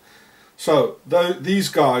instance. So these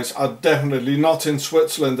guys are definitely not in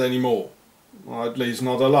Switzerland anymore, or at least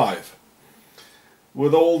not alive.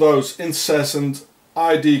 With all those incessant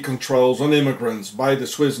ID controls on immigrants by the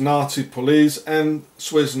Swiss Nazi police, and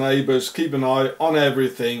Swiss neighbours keep an eye on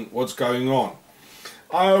everything what's going on.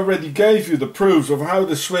 I already gave you the proofs of how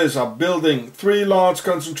the Swiss are building 3 large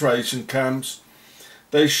concentration camps.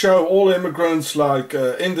 They show all immigrants like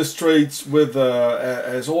in the streets with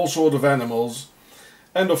as all sort of animals,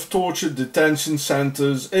 and of tortured detention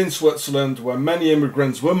centres in Switzerland where many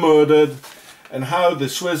immigrants were murdered, and how the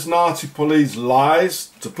Swiss Nazi police lies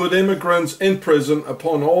to put immigrants in prison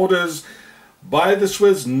upon orders by the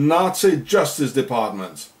Swiss Nazi Justice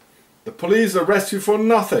Department. The police arrest you for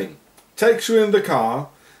nothing, takes you in the car,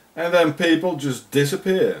 and then people just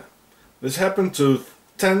disappear. This happened to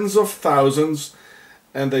tens of thousands,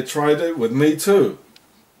 and they tried it with me too.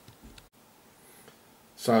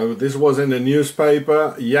 So this was in the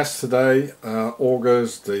newspaper yesterday,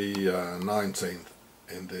 August the 19th,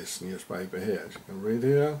 in this newspaper here. As you can read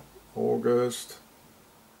here, August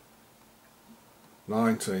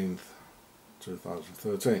 19th,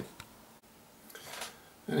 2013.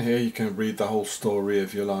 And here you can read the whole story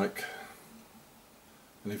if you like.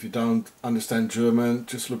 And if you don't understand German,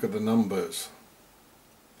 just look at the numbers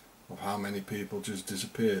of how many people just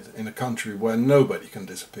disappeared in a country where nobody can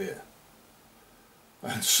disappear.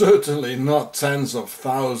 And certainly not tens of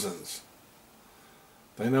thousands.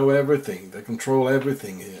 They know everything, they control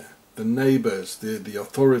everything here. The neighbours, the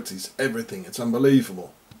authorities, everything. It's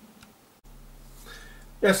unbelievable.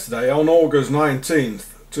 Yesterday, on August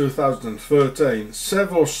 19th, 2013,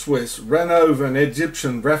 several Swiss ran over an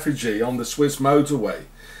Egyptian refugee on the Swiss motorway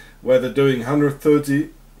where they're doing 130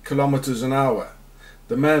 kilometers an hour.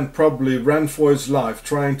 The man probably ran for his life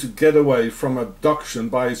trying to get away from abduction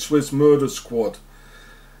by a Swiss murder squad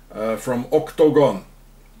from Octagon.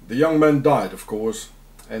 The young man died, of course,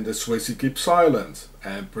 and the Swissie keep silent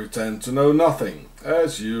and pretend to know nothing,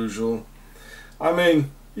 as usual. I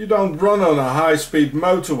mean, you don't run on a high-speed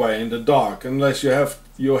motorway in the dark unless you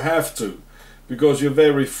have to, because you're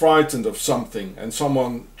very frightened of something and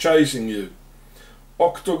someone chasing you.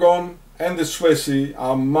 Octagon and the Swissie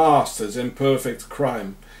are masters in perfect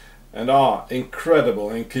crime and are incredible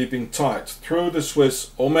in keeping tight through the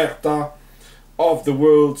Swiss omerta of the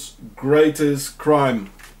world's greatest crime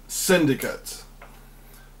syndicate.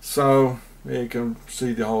 So here you can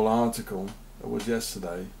see the whole article. It was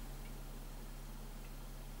yesterday.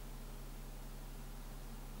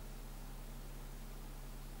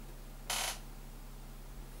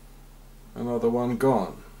 Another one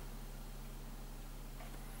gone.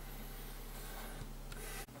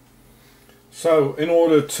 So in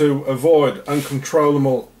order to avoid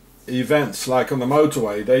uncontrollable events like on the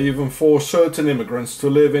motorway, they even force certain immigrants to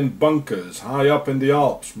live in bunkers high up in the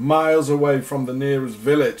Alps, miles away from the nearest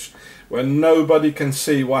village, where nobody can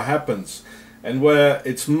see what happens and where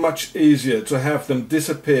it's much easier to have them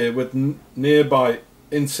disappear with nearby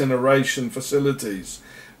incineration facilities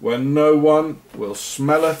where no one will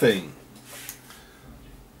smell a thing.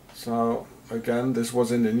 So again, this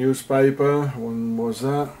was in the newspaper. When was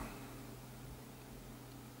that?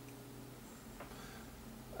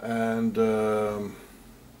 And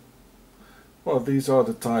well, these are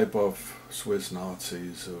the type of Swiss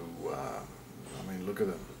Nazis who, I mean, look at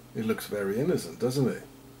him. He looks very innocent, doesn't he?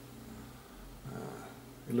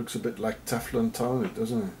 He looks a bit like Teflon Tony,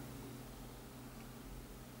 doesn't he?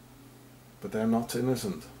 But they're not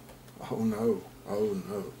innocent. Oh no, oh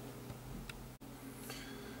no.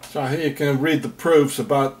 So here you can read the proofs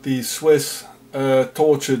about the Swiss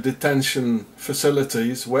torture detention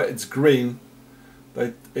facilities where it's green.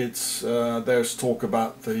 There's talk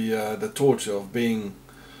about the torture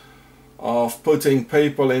of putting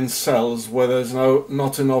people in cells where there's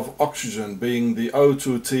not enough oxygen, being the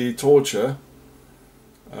O2T torture,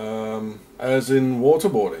 as in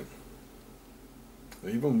waterboarding,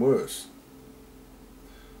 even worse.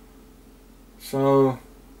 So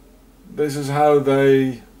this is how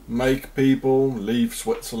they make people leave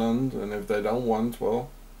Switzerland, and if they don't want, well,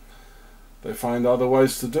 they find other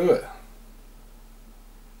ways to do it.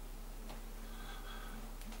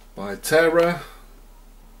 By terror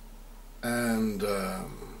and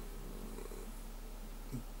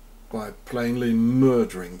by plainly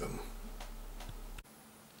murdering them.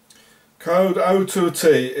 Code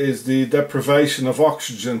O2T is the deprivation of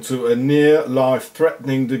oxygen to a near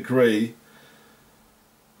life-threatening degree,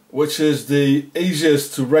 which is the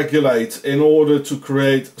easiest to regulate in order to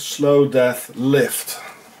create slow death lift.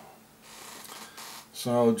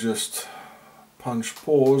 So just punch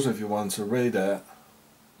pause if you want to read it.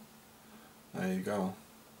 There you go.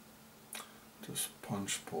 Just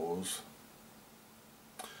punch pause.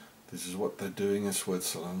 This is what they're doing in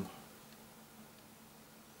Switzerland.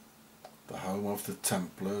 The home of the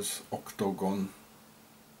Templars, Octagon.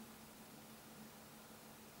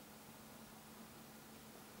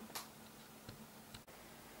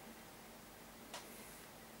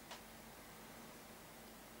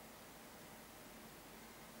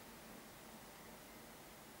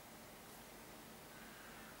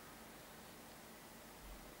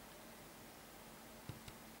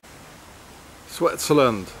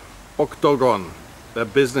 Switzerland, Octagon, their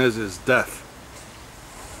business is death.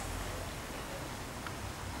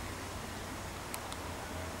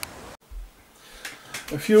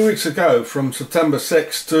 A few weeks ago, from September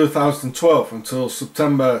 6, 2012 until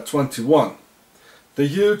September 21, the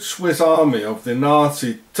huge Swiss army of the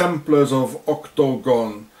Nazi Templars of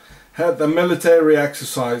Octagon had the military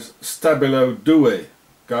exercise Stabilo Due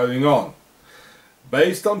going on,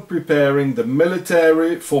 based on preparing the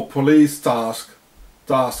military for police tasks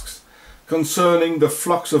concerning the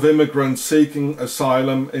flux of immigrants seeking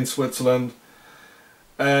asylum in Switzerland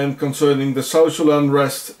and concerning the social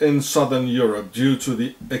unrest in southern Europe due to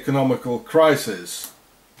the economical crisis.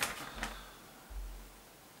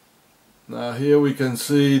 Now here we can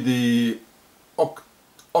see the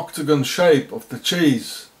octagon shape of the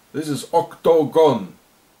cheese. This is Octagon.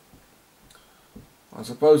 I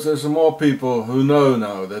suppose there's some more people who know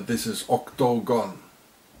now that this is Octagon.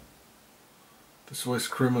 The Swiss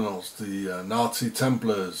criminals, the Nazi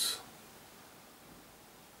Templars.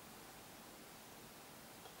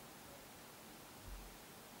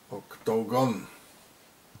 Octagon.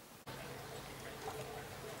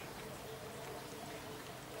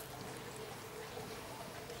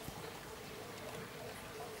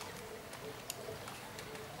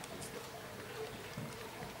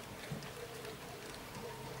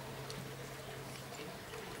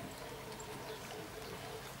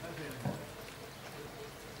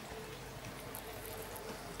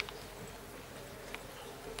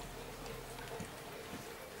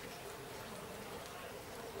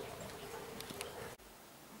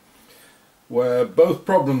 where both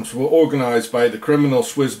problems were organized by the criminal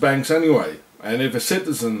Swiss banks anyway. And if a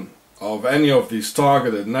citizen of any of these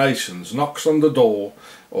targeted nations knocks on the door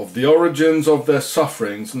of the origins of their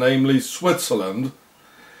sufferings, namely Switzerland,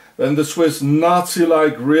 then the Swiss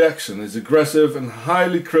Nazi-like reaction is aggressive and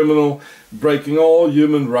highly criminal, breaking all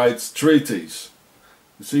human rights treaties.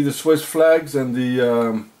 You see the Swiss flags and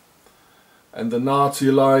the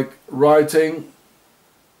Nazi-like writing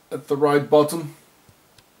at the right bottom?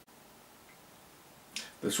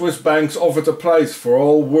 The Swiss banks offered a place for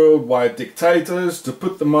all worldwide dictators to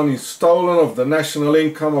put the money stolen of the national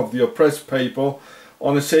income of the oppressed people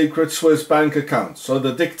on a secret Swiss bank account, so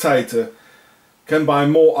the dictator can buy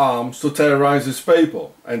more arms to terrorize his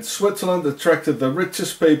people. And Switzerland attracted the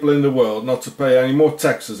richest people in the world not to pay any more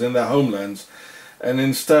taxes in their homelands, and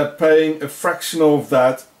instead paying a fraction of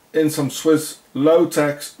that in some Swiss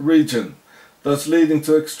low-tax region, thus leading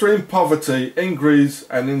to extreme poverty in Greece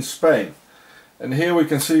and in Spain. And here we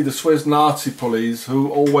can see the Swiss Nazi police, who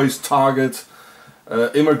always target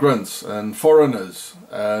immigrants and foreigners,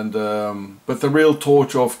 and but the real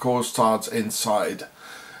torture of course starts inside,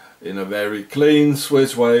 in a very clean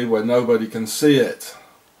Swiss way where nobody can see it.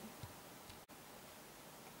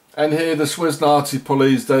 And here the Swiss Nazi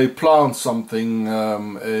police, they plant something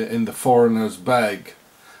in the foreigner's bag.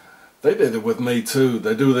 They did it with me too.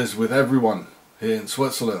 They do this with everyone here in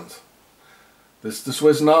Switzerland. This is the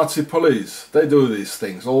Swiss Nazi police. They do these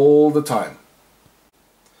things all the time.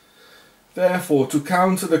 Therefore, to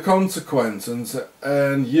counter the consequences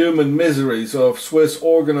and human miseries of Swiss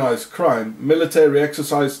organized crime, military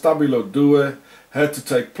exercise Stabilo Due had to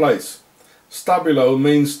take place. Stabilo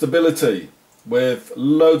means stability, with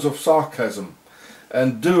loads of sarcasm,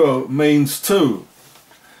 and Duo means two.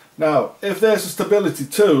 Now, if there's a stability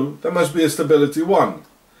 2, there must be a stability 1,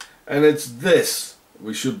 and it's this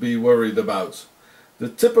we should be worried about. The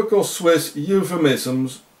typical Swiss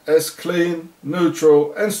euphemisms as clean,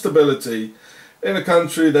 neutral and stability in a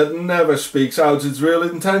country that never speaks out its real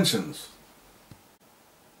intentions.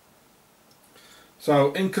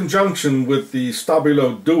 So, in conjunction with the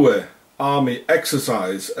Stabilo Due army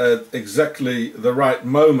exercise at exactly the right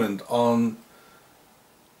moment on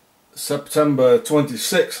September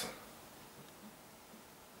 26th,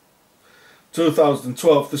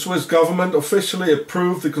 2012, the Swiss government officially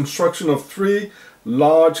approved the construction of 3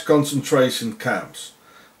 large concentration camps,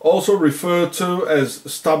 also referred to as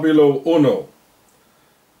Stabilo Uno,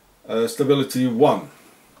 Stability 1.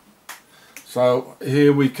 So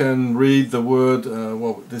here we can read the word,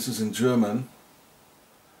 well, this is in German,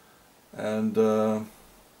 and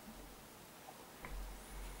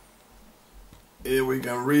here we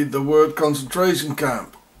can read the word concentration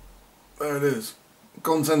camp. There it is.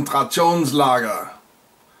 Konzentrationslager.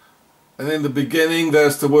 And in the beginning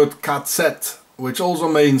there's the word KZ, which also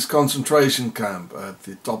means concentration camp at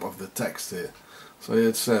the top of the text here. So here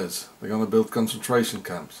it says they're going to build concentration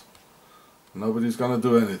camps. Nobody's going to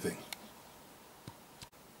do anything.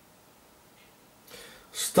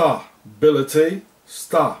 Stability,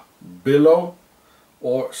 stabilo,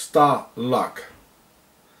 or stalag.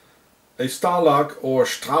 A stalag or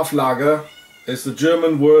Straflager is the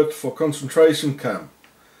German word for concentration camp,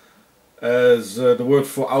 as the word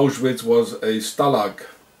for Auschwitz was a stalag.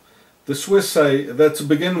 The Swiss say that to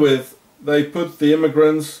begin with they put the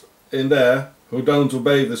immigrants in there who don't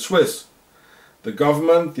obey the Swiss. The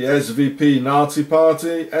government, the SVP Nazi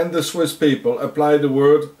party and the Swiss people apply the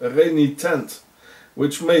word renitent,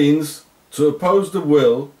 which means to oppose the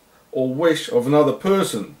will or wish of another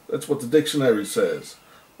person. That's what the dictionary says.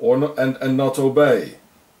 Or not, and not obey.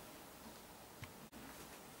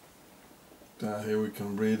 Here we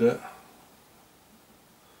can read it.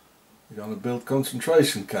 We're going to build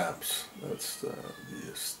concentration camps. That's the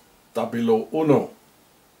Stabilo Uno.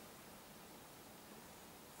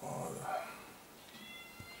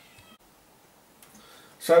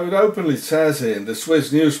 So it openly says here in the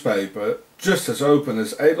Swiss newspaper, just as open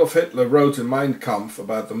as Adolf Hitler wrote in Mein Kampf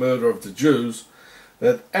about the murder of the Jews,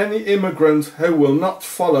 that any immigrant who will not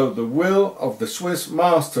follow the will of the Swiss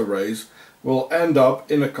master race will end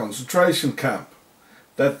up in a concentration camp,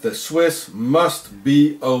 that the Swiss must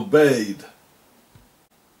be obeyed.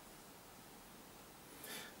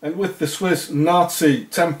 And with the Swiss Nazi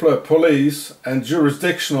Templar police and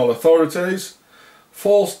jurisdictional authorities,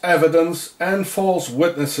 false evidence and false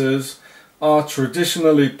witnesses are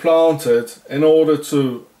traditionally planted in order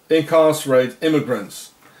to incarcerate immigrants,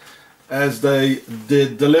 as they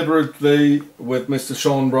did deliberately with Mr.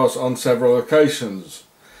 Schonbross on several occasions,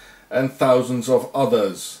 and thousands of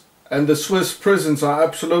others. And the Swiss prisons are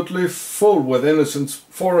absolutely full with innocent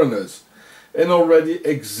foreigners, in already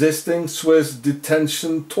existing Swiss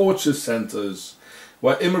detention torture centers,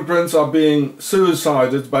 where immigrants are being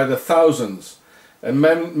suicided by the thousands, and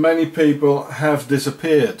many people have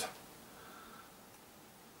disappeared.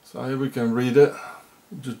 So here we can read it.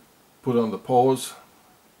 Just put on the pause.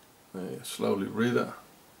 Slowly read it.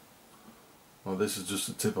 Well, this is just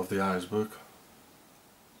the tip of the iceberg.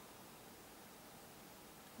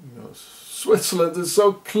 You know, Switzerland is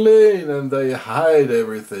so clean and they hide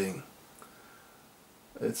everything.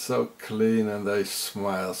 It's so clean and they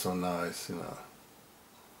smile so nice, you know.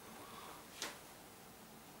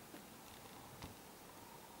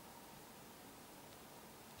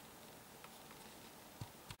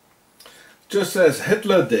 Just as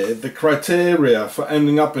Hitler did, the criteria for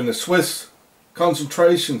ending up in a Swiss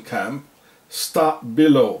concentration camp start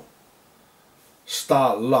below.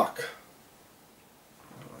 Stalag.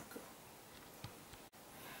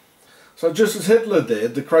 So just as Hitler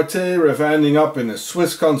did, the criteria for ending up in a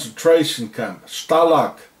Swiss concentration camp,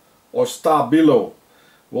 Stalag or Stabilo,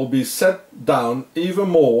 will be set down even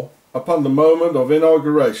more upon the moment of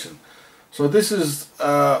inauguration. So this is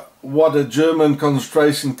what a German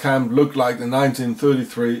concentration camp looked like in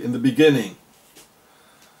 1933 in the beginning.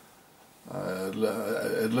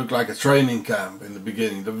 It looked like a training camp in the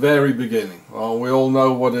beginning, the very beginning. Well, we all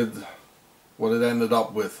know what it ended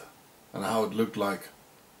up with and how it looked like.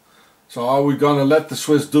 So are we going to let the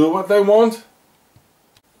Swiss do what they want?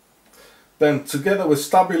 Then, together with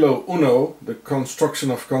Stabilo Uno, the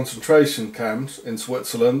construction of concentration camps in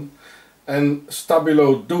Switzerland, and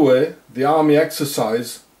Stabilo Due, the army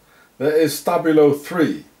exercise, there is Stabilo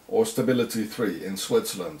 3, or Stability 3, in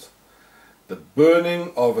Switzerland. The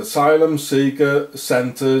burning of asylum seeker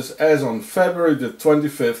centers as on February the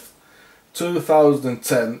 25th,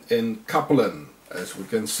 2010 in Kappelen, as we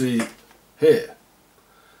can see here.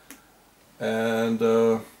 And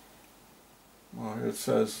well, here it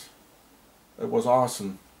says it was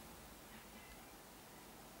arson.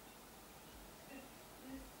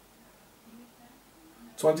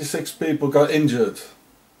 "26 people got injured,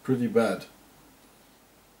 pretty bad."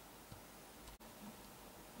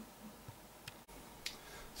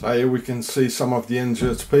 So here we can see some of the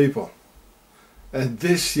injured people. And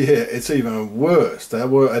this year it's even worse. There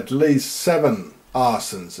were at least 7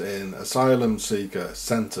 arsons in asylum seeker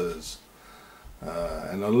centers.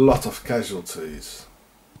 And a lot of casualties.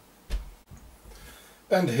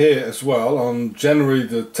 And here as well, on January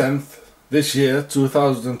the 10th this year,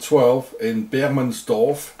 2012, in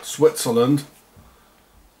Bermensdorf, Switzerland.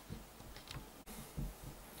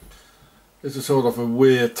 It's a sort of a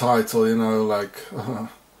weird title, you know, like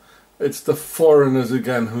it's the foreigners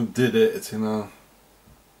again who did it, you know.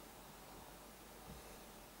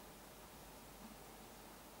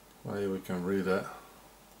 Well, here we can read it.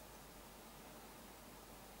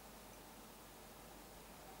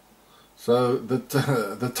 So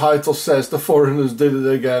the title says the foreigners did it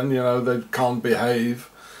again, you know, they can't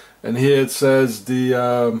behave. And here it says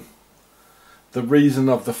the reason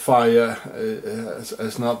of the fire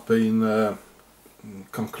has not been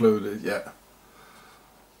concluded yet.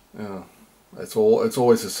 You know, it's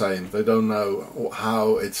always the same. They don't know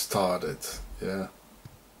how it started. Yeah.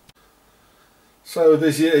 So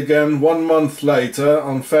this year again, 1 month later,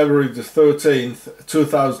 on February the 13th,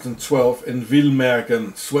 2012, in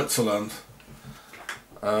Wilmergen, Switzerland,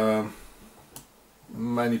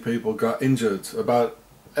 many people got injured. About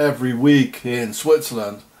every week here in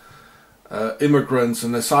Switzerland, immigrants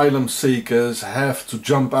and asylum seekers have to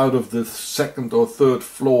jump out of the 2nd or 3rd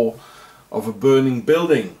floor of a burning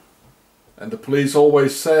building. And the police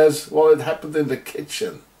always says, well, it happened in the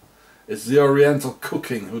kitchen. It's the Oriental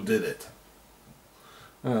cooking who did it.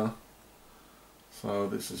 Yeah. So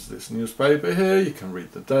this is this newspaper here. You can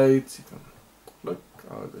read the date. You can look.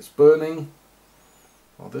 Oh, it's burning.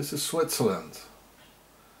 Well, this is Switzerland,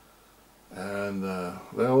 and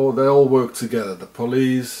they all work together. The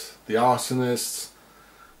police, the arsonists,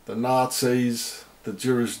 the Nazis, the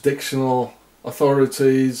jurisdictional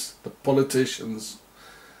authorities, the politicians.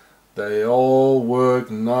 They all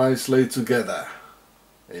work nicely together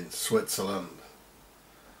in Switzerland.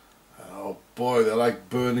 Oh boy, they like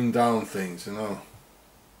burning down things, you know.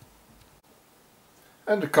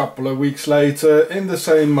 And a couple of weeks later, in the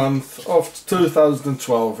same month of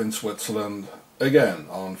 2012 in Switzerland, again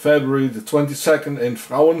on February the 22nd in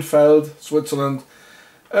Frauenfeld, Switzerland,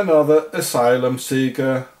 another asylum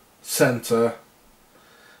seeker center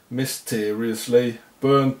mysteriously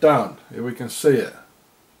burned down. Here we can see it.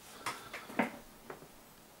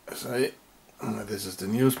 See, this is the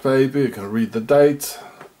newspaper, you can read the date.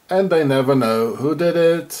 And they never know who did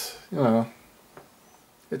it, you know,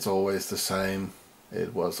 it's always the same.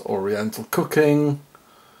 It was Oriental cooking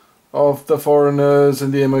of the foreigners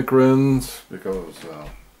and the immigrants, because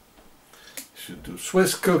you should do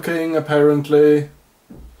Swiss cooking apparently.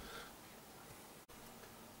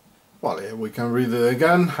 Well, here we can read it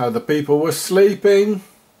again, how the people were sleeping,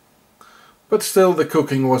 but still the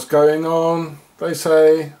cooking was going on, they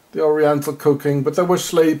say, the Oriental cooking, but they were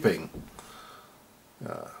sleeping.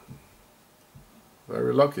 Yeah.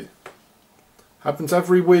 Very lucky. Happens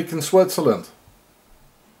every week in Switzerland.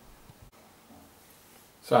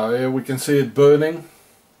 So here we can see it burning.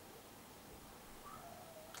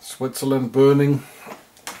 Switzerland burning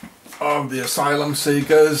of the asylum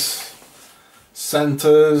seekers,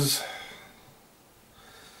 centres.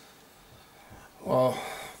 Well,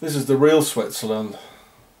 this is the real Switzerland.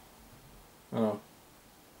 Oh.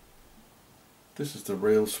 This is the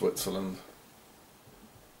real Switzerland.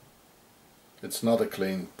 It's not a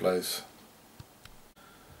clean place.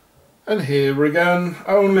 And here again,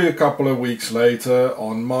 only a couple of weeks later,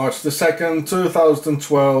 on March the 2nd,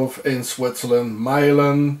 2012, in Switzerland,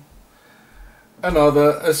 Meilen,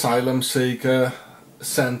 another asylum seeker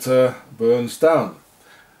centre burns down.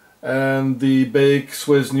 And the big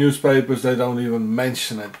Swiss newspapers, they don't even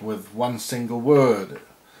mention it with one single word.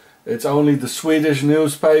 It's only the Swedish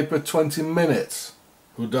newspaper 20 Minutes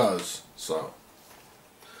who does so.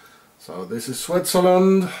 So this is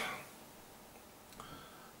Switzerland.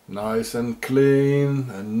 Nice and clean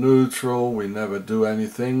and neutral. We never do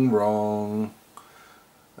anything wrong.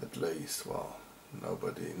 At least, well,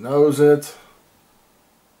 nobody knows it.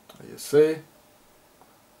 You see?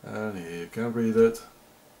 And here you can read it.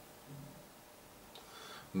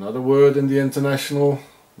 Not a word in the international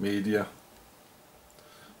media.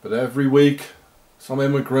 But every week some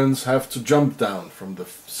immigrants have to jump down from the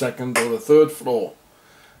second or the third floor.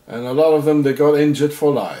 And a lot of them, they got injured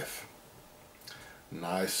for life.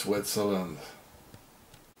 Nice Switzerland.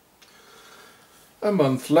 A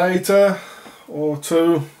month later or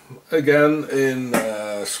two, again in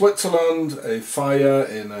Switzerland, a fire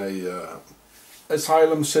in a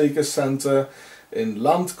asylum seeker center in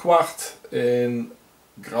Landquart in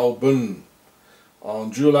Graubünden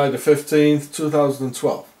on July the 15th,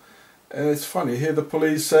 2012. And it's funny, here the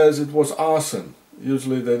police says it was arson.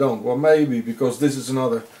 Usually they don't. Well, maybe because this is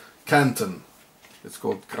another canton. It's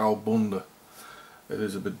called Graubünden. It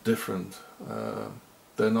is a bit different.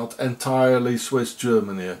 They're not entirely Swiss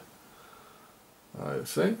German here. You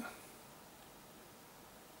see?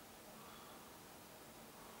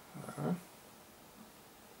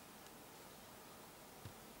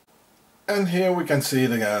 And here we can see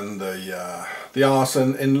it again, the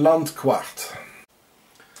arson in Landquart.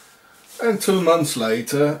 And 2 months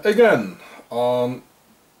later, again, on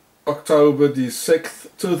October the 6th,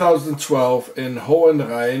 2012, in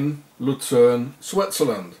Hohenrhein, Lucerne,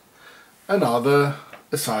 Switzerland. Another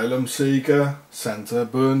asylum seeker centre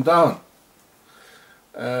burned down.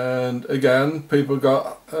 And again, people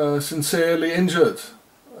got sincerely injured.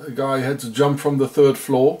 A guy had to jump from the 3rd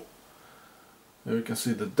floor. Here you can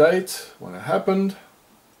see the date when it happened.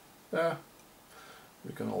 Yeah,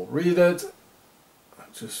 you can all read it.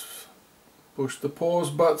 Just push the pause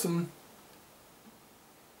button.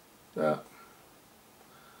 Yeah.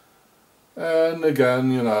 And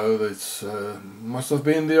again, you know, it's must have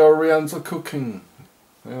been the Oriental cooking.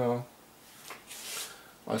 You know,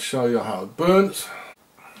 I'll show you how it burns.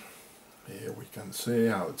 Here we can see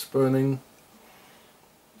how it's burning.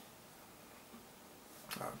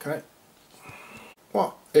 Okay.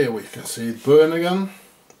 Well, here we can see it burn again.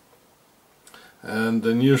 And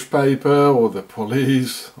the newspaper or the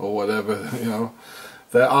police or whatever, you know,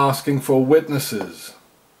 they're asking for witnesses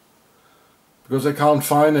because they can't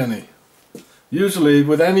find any. Usually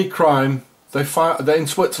with any crime, they in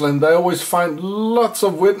Switzerland, they always find lots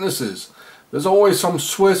of witnesses. There's always some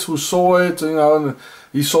Swiss who saw it, you know, and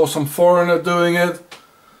he saw some foreigner doing it.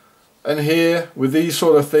 And here, with these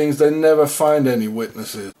sort of things, they never find any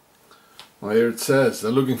witnesses. Well, here it says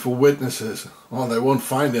they're looking for witnesses. Well, they won't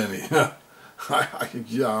find any.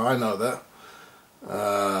 Yeah, I know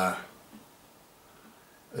that.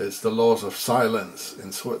 It's the laws of silence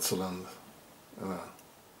in Switzerland.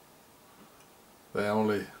 They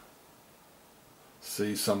only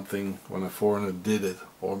see something when a foreigner did it,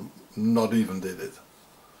 or not even did it.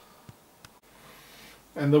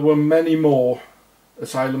 And there were many more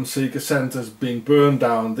asylum seeker centres being burned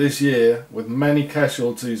down this year, with many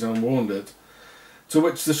casualties and wounded, to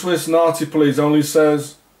which the Swiss Nazi police only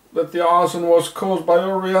says that the arson was caused by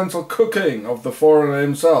Oriental cooking of the foreigner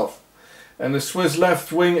himself, and the Swiss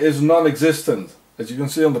left wing is non-existent, as you can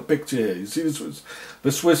see on the picture here. You see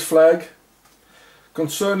the Swiss flag?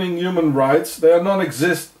 Concerning human rights, they are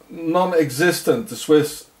non-existent, the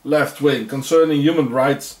Swiss left wing, concerning human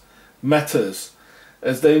rights matters,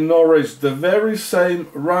 as they nourish the very same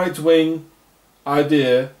right-wing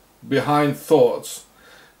idea behind thoughts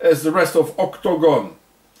as the rest of Octagon.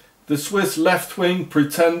 The Swiss left-wing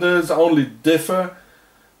pretenders only differ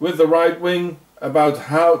with the right-wing about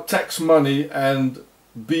how tax money and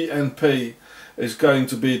BNP is going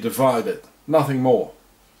to be divided. Nothing more.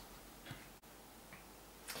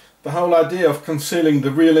 The whole idea of concealing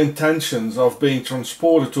the real intentions of being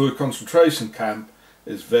transported to a concentration camp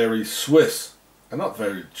is very Swiss and not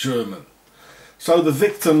very German. So the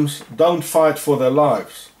victims don't fight for their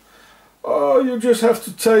lives. Oh, you just have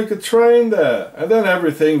to take a train there and then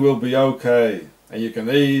everything will be okay. And you can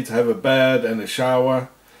eat, have a bed and a shower.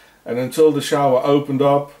 And until the shower opened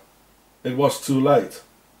up, it was too late.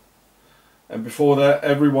 And before that,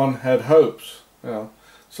 everyone had hopes. You know.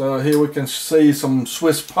 So here we can see some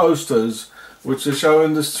Swiss posters which are shown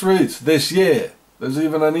in the streets this year. There's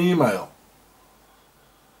even an email.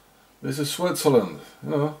 This is Switzerland. You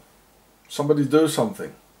know, somebody do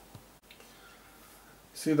something.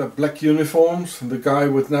 See the black uniforms and the guy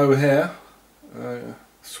with no hair?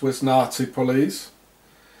 Swiss Nazi police.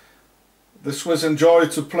 The Swiss enjoy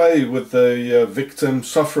to play with the victim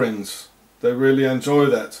sufferings. They really enjoy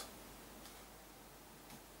that.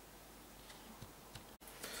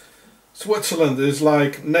 Switzerland is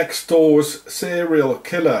like next door's serial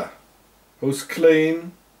killer, who's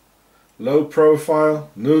clean, low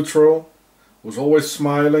profile, neutral, who's always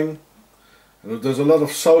smiling, and who does a lot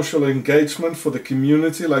of social engagement for the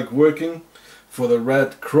community, like working for the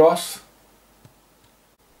Red Cross,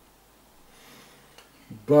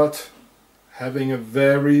 but having a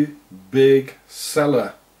very big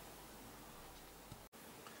cellar.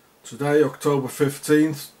 Today, October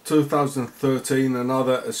 15th, 2013,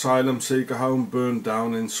 another asylum seeker home burned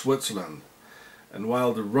down in Switzerland. And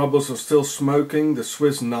while the rebels are still smoking, the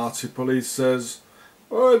Swiss Nazi police says,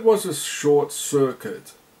 oh, it was a short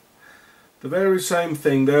circuit. The very same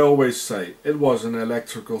thing they always say, it was an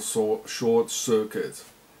electrical short circuit.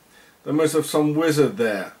 They must have some wizard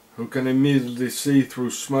there who can immediately see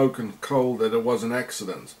through smoke and coal that it was an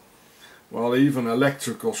accident. While even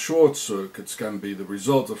electrical short circuits can be the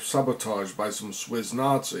result of sabotage by some Swiss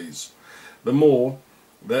Nazis. The more,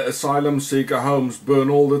 their asylum seeker homes burn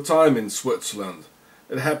all the time in Switzerland.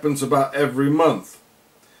 It happens about every month,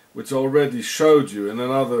 which I already showed you in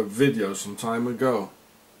another video some time ago.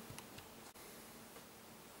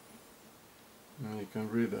 And you can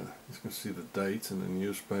read it, you can see the date in the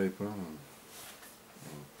newspaper.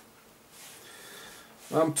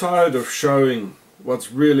 I'm tired of showing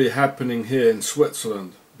what's really happening here in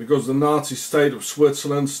Switzerland, because the Nazi state of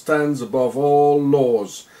Switzerland stands above all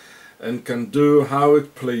laws and can do how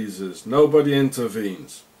it pleases. Nobody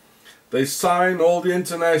intervenes. They sign all the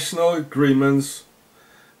international agreements,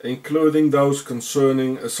 including those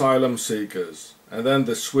concerning asylum seekers, and then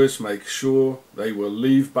the Swiss make sure they will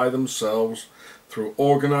leave by themselves through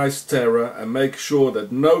organized terror and make sure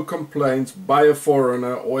that no complaint by a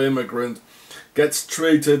foreigner or immigrant gets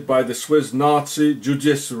treated by the Swiss Nazi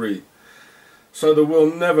judiciary. So there will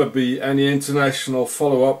never be any international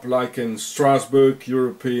follow-up like in Strasbourg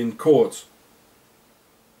European Court.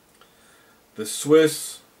 The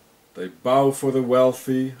Swiss, they bow for the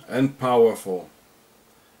wealthy and powerful,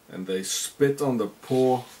 and they spit on the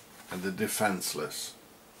poor and the defenseless.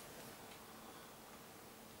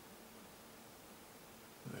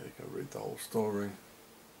 There you can read the whole story.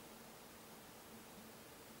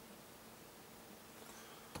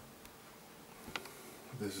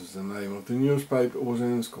 This is the name of the newspaper it was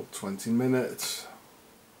in, it's called 20 Minutes.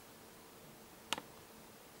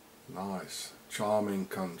 Nice, charming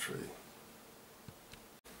country.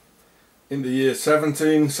 In the year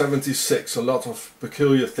 1776 a lot of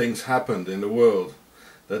peculiar things happened in the world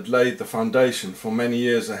that laid the foundation for many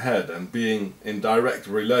years ahead and being in direct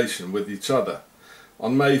relation with each other.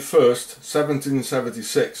 On May 1st,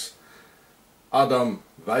 1776, Adam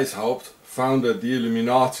Weishaupt founded the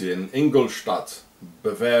Illuminati in Ingolstadt,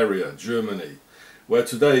 Bavaria, Germany, where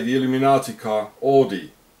today the Illuminati car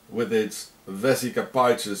Audi, with its Vesica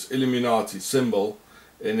Pisces Illuminati symbol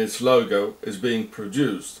in its logo, is being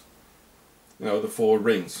produced. You know, the 4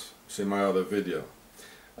 rings, see my other video.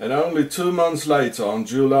 And only 2 months later, on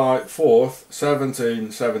July 4th,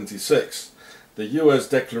 1776, the US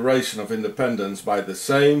Declaration of Independence by the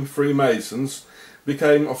same Freemasons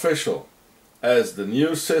became official as the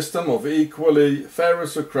new system of equally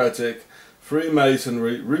aristocratic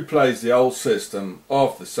Freemasonry replaced the old system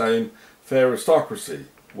of the same aristocracy,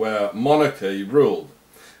 where monarchy ruled,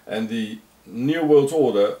 and the New World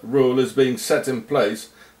Order rule is being set in place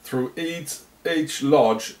through each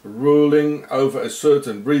lodge ruling over a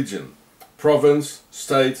certain region, province,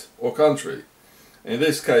 state or country. In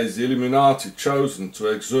this case, the Illuminati chosen to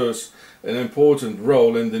exert an important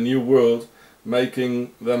role in the New World,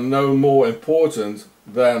 making them no more important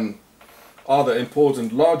than other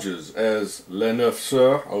important lodges as Les Neuf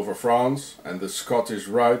Sœurs over France and the Scottish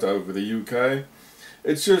Rite over the UK.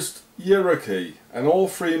 It's just hierarchy, and all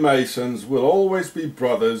Freemasons will always be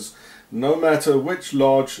brothers no matter which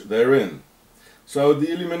lodge they're in. So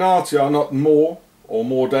the Illuminati are not more or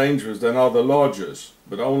more dangerous than other lodges,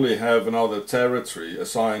 but only have another territory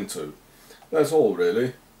assigned to. That's all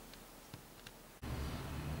really.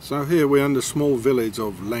 So here we're in the small village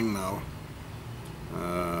of Lengnau,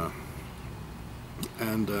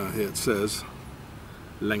 and here it says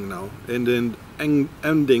Lengnau, and in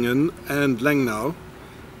Endingen and Lengnau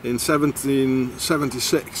in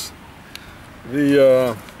 1776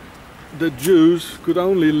 the Jews could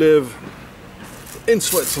only live in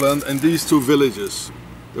Switzerland in these two villages.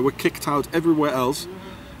 They were kicked out everywhere else,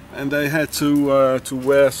 and they had to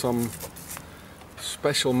wear some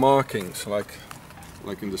special markings like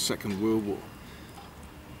in the Second World War.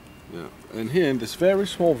 Yeah. And here in this very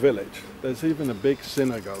small village there's even a big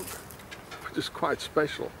synagogue, which is quite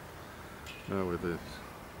special. With this.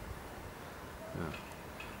 Yeah.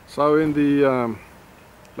 So in the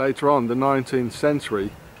later on, the 19th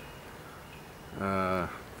century, there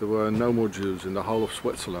were no more Jews in the whole of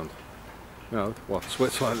Switzerland. You know, well,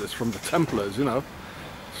 Switzerland is from the Templars, you know.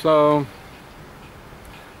 So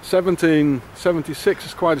 1776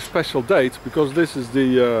 is quite a special date, because this is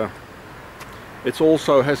the it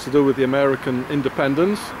also has to do with the American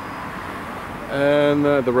independence and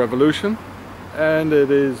the revolution, and it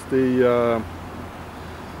is the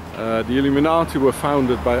Illuminati were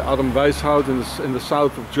founded by Adam Weishaupt in the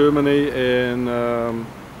south of Germany, in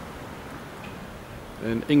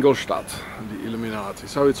Ingolstadt, the Illuminati.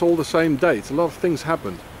 So it's all the same date. A lot of things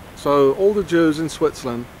happened. So all the Jews in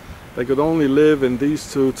Switzerland, they could only live in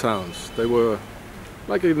these two towns. They were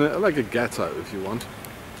like a ghetto, if you want.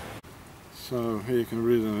 So here you can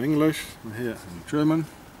read it in English, and here in German.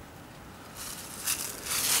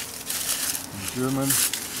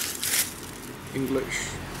 English,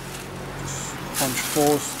 just punch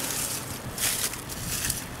pause.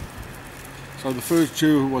 So the first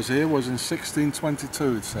Jew who was here was in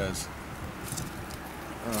 1622, it says.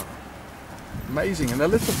 Oh, amazing, in a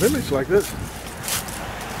little village like this.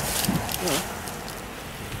 Yeah.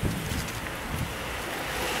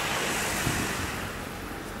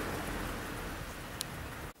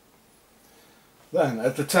 Then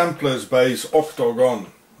at the Templars' base Octagon,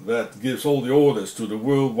 that gives all the orders to the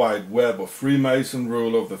worldwide web of Freemason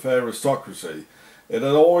rule of the fair aristocracy, it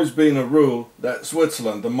had always been a rule that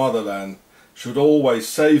Switzerland, the motherland, should always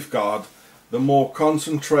safeguard the more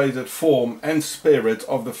concentrated form and spirit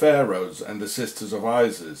of the pharaohs and the Sisters of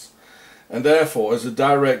Isis, and therefore, as a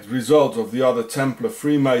direct result of the other Templar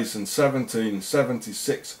Freemason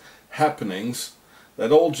 1776 happenings,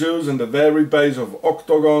 that all Jews in the very base of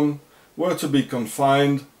Octagon were to be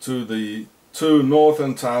confined to the two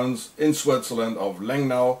northern towns in Switzerland of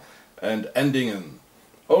Lengnau and Endingen,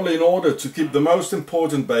 only in order to keep the most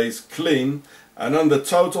important base clean and under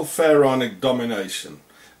total pharaonic domination,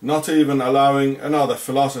 not even allowing another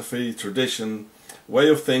philosophy, tradition, way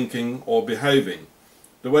of thinking or behaving,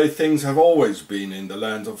 the way things have always been in the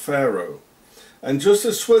land of Pharaoh. And just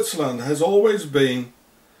as Switzerland has always been,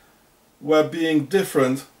 where being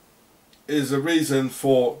different is a reason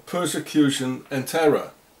for persecution and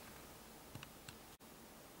terror.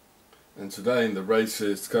 And today in the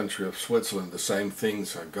racist country of Switzerland, the same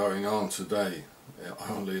things are going on today,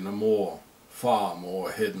 only in a far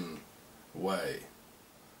more hidden way.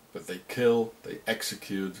 But they kill, they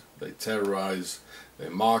execute, they terrorize, they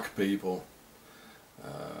mark people.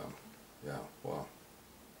 Yeah, well,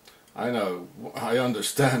 I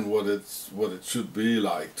understand what it should be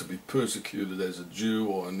like to be persecuted as a Jew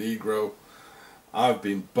or a Negro. I've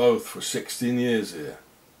been both for 16 years here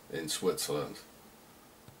in Switzerland.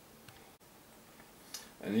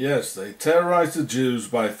 And yes, they terrorized the Jews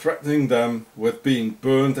by threatening them with being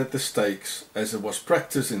burned at the stakes, as it was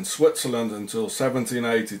practiced in Switzerland until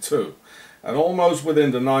 1782, and almost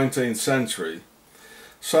within the 19th century.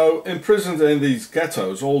 So, imprisoned in these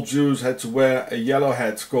ghettos, all Jews had to wear a yellow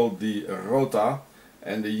hat called the rota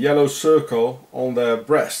and a yellow circle on their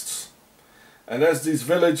breasts. And as these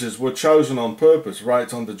villages were chosen on purpose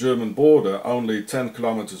right on the German border, only 10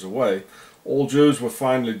 kilometers away, all Jews were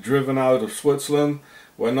finally driven out of Switzerland,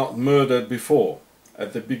 were not murdered before.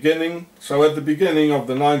 At the beginning of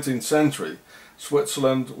the 19th century,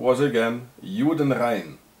 Switzerland was again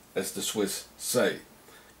Judenrein, as the Swiss say,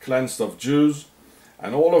 cleansed of Jews,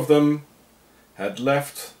 and all of them had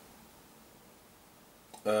left,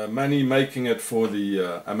 many making it for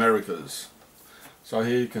the Americas. So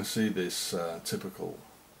here you can see this typical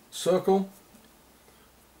circle,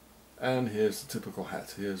 and here's the typical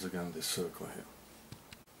hat. Here's again this circle here.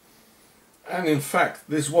 And in fact,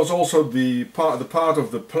 this was also the part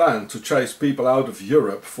of the plan to chase people out of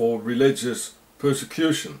Europe for religious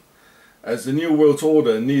persecution, as the New World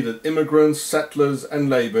Order needed immigrants, settlers and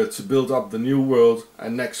labour to build up the New World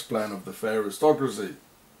and next plan of the fair aristocracy.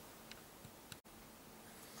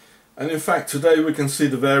 And in fact, today we can see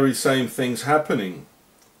the very same things happening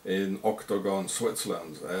in Octagon,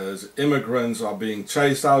 Switzerland, as immigrants are being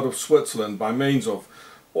chased out of Switzerland by means of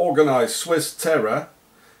organised Swiss terror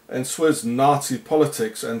and Swiss Nazi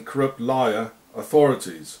politics and corrupt liar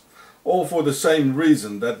authorities, all for the same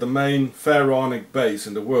reason that the main pharaonic base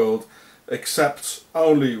in the world accepts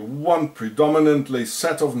only one predominantly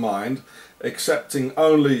set of mind, accepting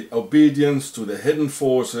only obedience to the hidden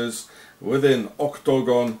forces within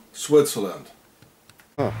Octagon, Switzerland.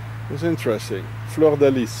 Ah, that's interesting. Fleur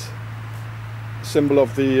de lis, symbol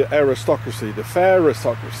of the aristocracy, the fair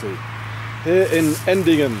aristocracy, here in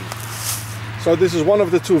Endingen. So this is one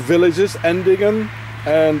of the two villages, Endingen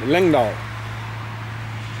and Lengnau.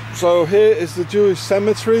 So here is the Jewish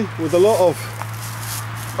cemetery with a lot of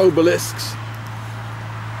obelisks,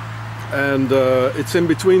 and it's in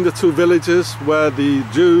between the two villages where the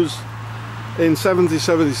Jews in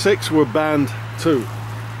 1776 were banned too.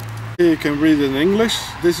 Here you can read in English.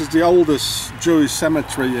 This is the oldest Jewish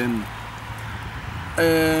cemetery in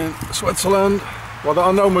Switzerland. Well, there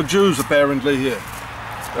are no more Jews apparently here.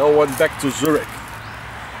 They all went back to Zurich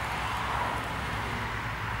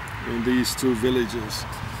in these two villages.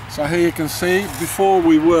 So here you can see, before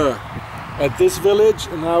we were at this village,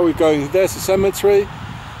 and now we're going, there's the cemetery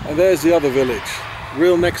and there's the other village,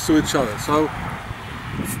 real next to each other. So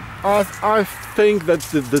I think that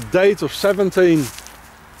the date of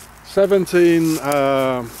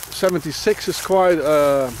 1776 is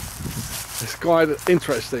quite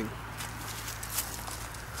interesting.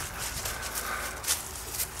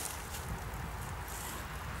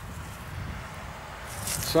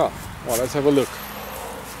 So, well, let's have a look.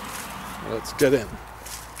 Let's get in.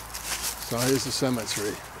 So here's the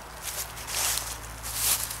cemetery.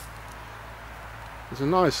 It's a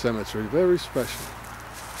nice cemetery, very special.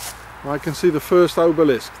 I can see the first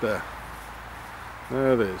obelisk there.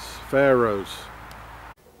 There it is, pharaohs.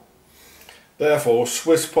 Therefore,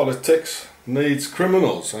 Swiss politics needs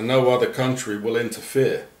criminals, and no other country will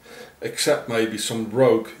interfere, except maybe some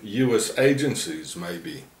rogue US agencies,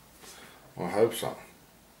 maybe. I hope so.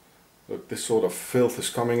 Look, this sort of filth is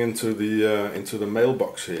coming into the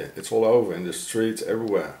mailbox here. It's all over, in the streets,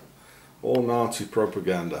 everywhere. All Nazi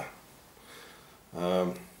propaganda.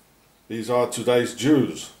 These are today's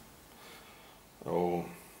Jews. Oh,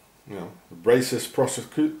 you know, racist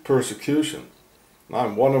persecution.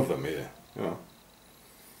 I'm one of them here, you know.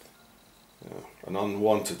 An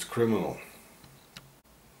unwanted criminal.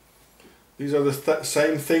 These are the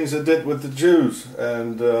same things they did with the Jews,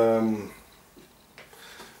 and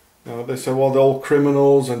you know, they say, well, they're all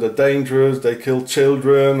criminals and they're dangerous, they kill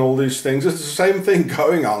children, all these things. It's the same thing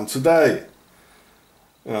going on today.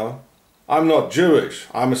 You know, I'm not Jewish,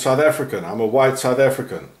 I'm a South African, I'm a white South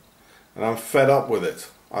African, and I'm fed up with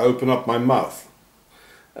it. I open up my mouth,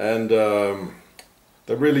 and they're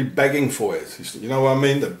really begging for it. You know what I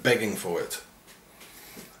mean? They're begging for it.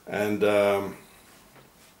 And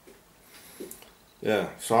yeah,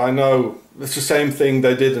 so I know it's the same thing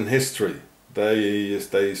they did in history. They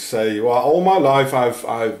say, well, all my life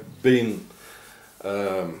I've been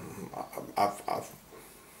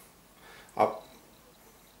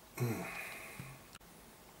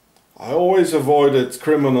I always avoided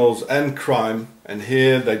criminals and crime, and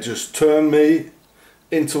here they just turn me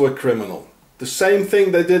into a criminal. The same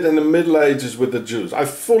thing they did in the Middle Ages with the Jews. I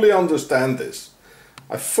fully understand this.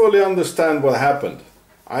 I fully understand what happened.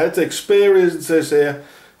 I had to experience this here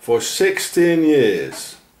for 16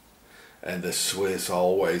 years. And the Swiss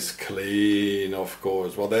always clean, of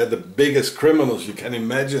course. Well, they're the biggest criminals you can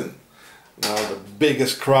imagine. Now, the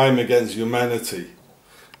biggest crime against humanity.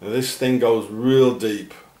 And this thing goes real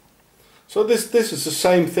deep. So this is the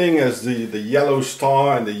same thing as the yellow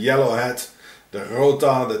star and the yellow hat, the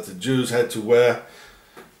rota that the Jews had to wear.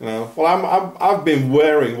 You know, well, I've been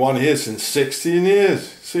wearing one here since 16 years.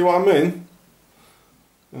 See what I mean?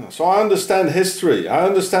 Yeah, so I understand history. I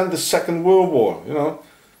understand the Second World War. You know,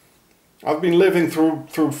 I've been living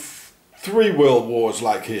through 3 world wars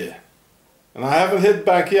like here, and I haven't hit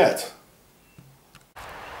back yet.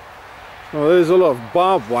 Well, there's a lot of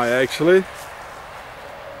barbed wire actually.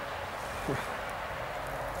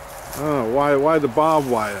 Oh, why the barbed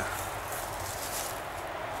wire?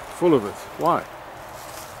 Full of it. Why?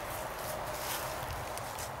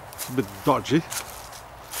 It's a bit dodgy.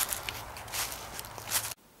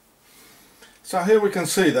 So here we can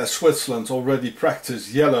see that Switzerland already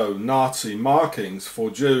practiced yellow Nazi markings for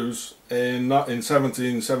Jews in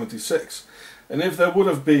 1776. And if there would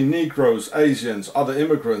have been Negroes, Asians, other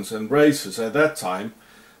immigrants and races at that time,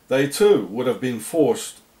 they too would have been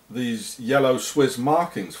forced these yellow Swiss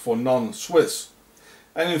markings for non-Swiss.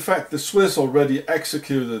 And in fact the Swiss already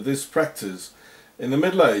executed this practice in the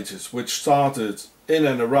Middle Ages, which started in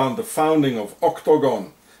and around the founding of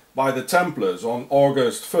Octagon by the Templars on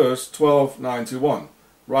August 1st, 1291,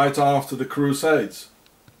 right after the Crusades.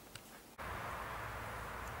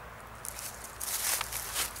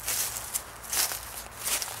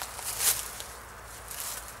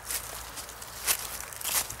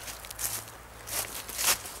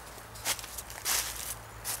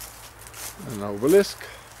 An obelisk,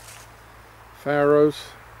 pharaohs.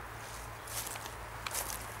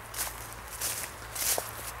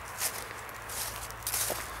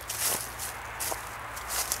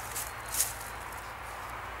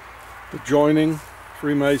 The joining,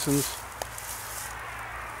 Freemasons.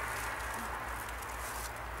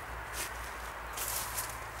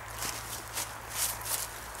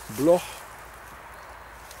 Bloch.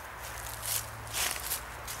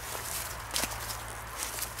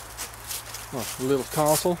 Oh, a little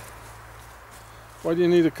castle. Why do you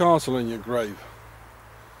need a castle in your grave?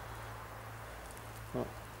 Oh.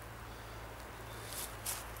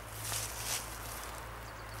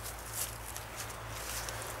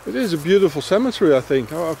 It is a beautiful cemetery, I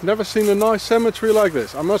think. Oh, I've never seen a nice cemetery like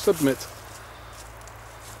this, I must admit.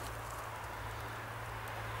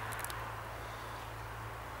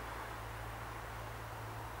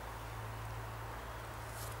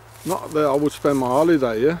 Not that I would spend my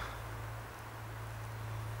holiday here.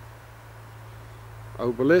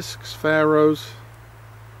 Obelisks, pharaohs.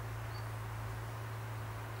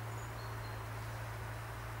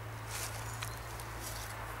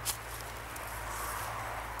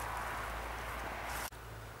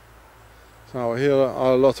 So here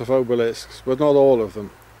are a lot of obelisks, but not all of them.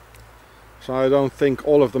 So I don't think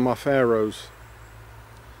all of them are pharaohs.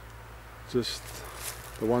 Just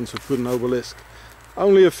the ones who put an obelisk.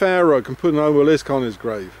 Only a pharaoh can put an obelisk on his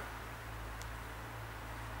grave.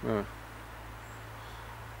 Yeah.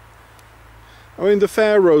 I mean, the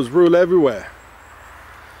pharaohs rule everywhere.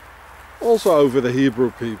 Also over the Hebrew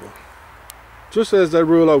people. Just as they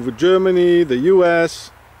rule over Germany, the US,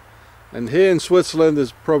 and here in Switzerland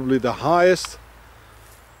is probably the highest.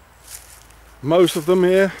 Most of them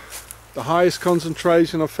here, the highest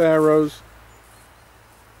concentration of pharaohs.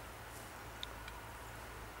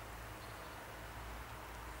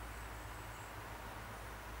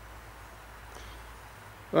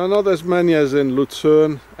 Not as many as in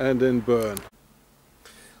Lucerne and in Bern.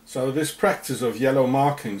 So this practice of yellow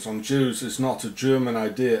markings on Jews is not a German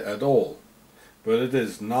idea at all, but it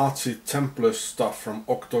is Nazi Templar stuff from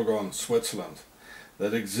Octagon, Switzerland,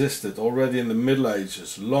 that existed already in the Middle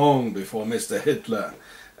Ages, long before Mr. Hitler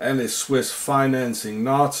and his Swiss financing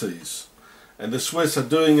Nazis. And the Swiss are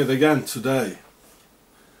doing it again today,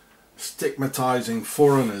 stigmatizing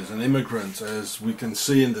foreigners and immigrants, as we can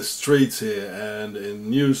see in the streets here and in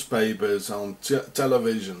newspapers, on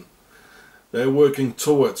television. They're working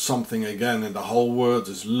towards something again, and the whole world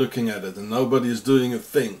is looking at it and nobody is doing a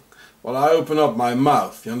thing. Well, I open up my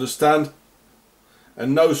mouth, you understand?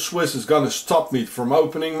 And no Swiss is gonna stop me from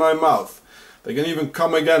opening my mouth. They can even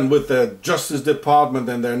come again with their Justice Department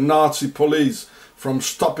and their Nazi police from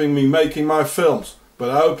stopping me making my films. But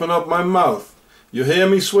I open up my mouth. You hear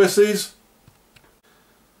me, Swissies?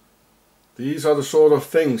 These are the sort of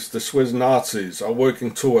things the Swiss Nazis are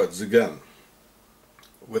working towards again,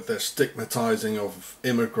 with their stigmatizing of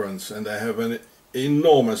immigrants, and they have an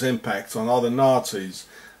enormous impact on other Nazis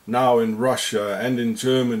now in Russia and in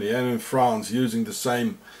Germany and in France, using the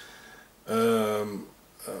same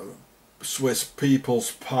Swiss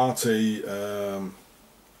People's Party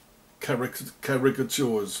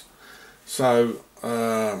caricatures. So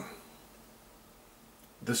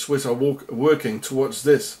the Swiss are working towards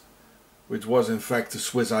this, which was in fact the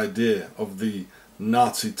Swiss idea of the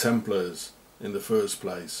Nazi Templars in the first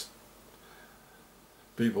place.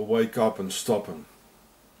 People wake up and stop them.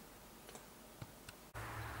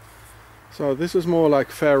 So this is more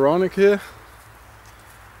like pharaonic here.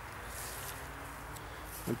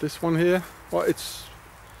 And this one here, well, it's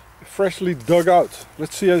freshly dug out.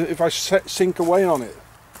 Let's see if I sink away on it.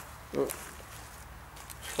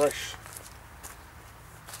 Fresh.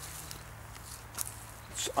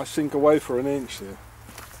 I sink away for an inch here.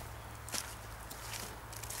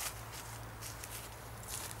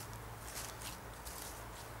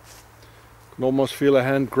 I can almost feel a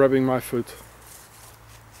hand grabbing my foot.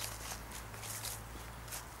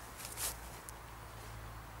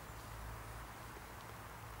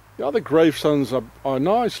 The other gravestones are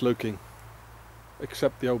nice looking,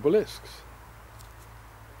 except the obelisks.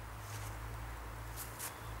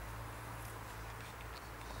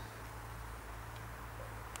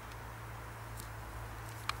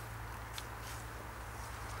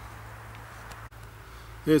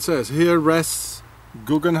 Here it says, here rests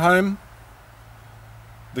Guggenheim,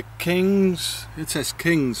 the kings, it says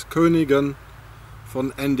kings, Königen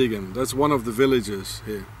von Endingen. That's one of the villages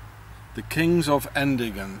here. The kings of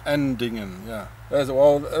Endingen, yeah.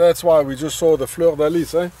 That's why we just saw the fleur de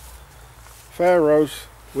lis, eh? Pharaohs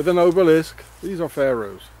with an obelisk. These are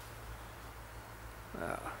pharaohs.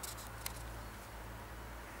 Yeah.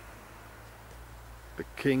 The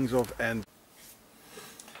kings of Endingen.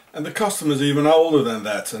 And the custom is even older than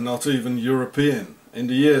that, and not even European. In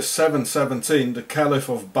the year 717, the Caliph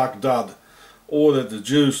of Baghdad ordered the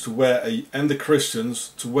Jews to wear and the Christians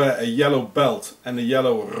to wear a yellow belt and a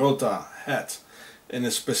yellow rota hat in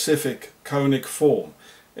a specific conic form.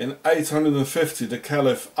 In 850, the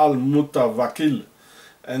Caliph al-Mutawakkil,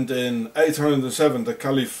 and in 807 the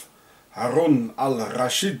Caliph Harun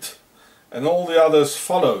al-Rashid, and all the others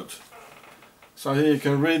followed. So here you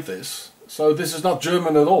can read this. So this is not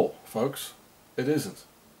German at all, folks. It isn't.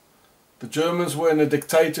 The Germans were in a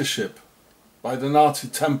dictatorship by the Nazi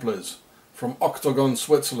Templars from Octagon,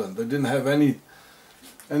 Switzerland. They didn't have any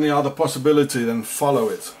other possibility than follow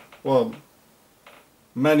it. Well,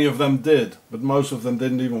 many of them did, but most of them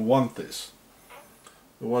didn't even want this.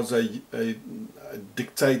 There was a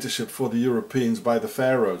dictatorship for the Europeans by the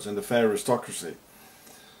pharaohs and the pharaohstocracy.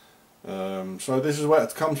 So this is where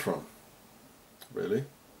it comes from, really.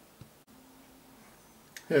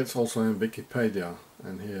 Here it's also in Wikipedia,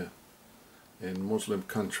 and here in Muslim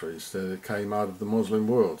countries that it came out of the Muslim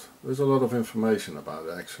world. There's a lot of information about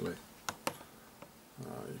it, actually.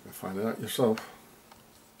 You can find it out yourself.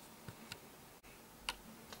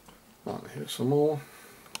 Right, here's some more,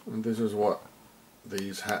 and this is what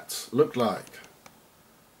these hats look like.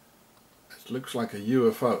 It looks like a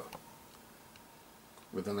UFO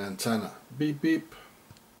with an antenna. Beep beep.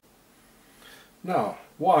 Now,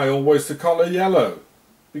 why always the color yellow?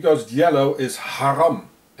 Because yellow is haram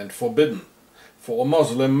and forbidden for a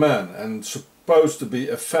Muslim man, and supposed to be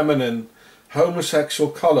a feminine homosexual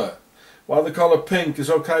color, while the color pink is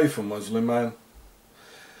okay for Muslim man.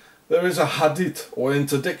 There is a hadith or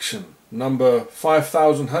interdiction number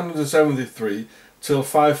 5173 till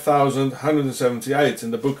 5178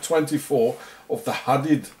 in the book 24 of the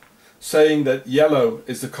Hadith, saying that yellow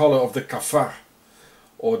is the color of the kafar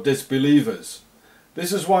or disbelievers.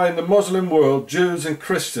 This is why in the Muslim world Jews and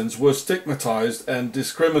Christians were stigmatized and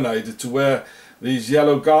discriminated to wear these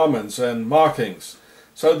yellow garments and markings.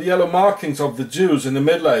 So the yellow markings of the Jews in the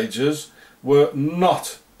Middle Ages were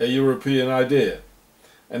not a European idea.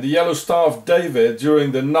 And the yellow Star of David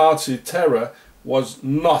during the Nazi terror was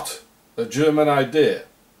not a German idea.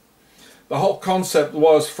 The whole concept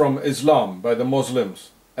was from Islam by the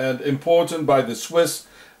Muslims and imported by the Swiss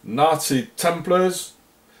Nazi Templars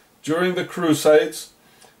during the Crusades,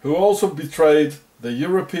 who also betrayed the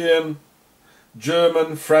European,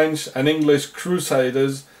 German, French and English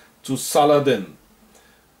Crusaders to Saladin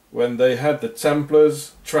when they had the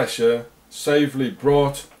Templars' treasure safely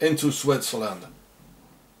brought into Switzerland.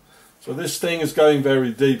 So this thing is going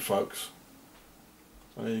very deep, folks.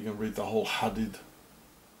 So you can read the whole hadith.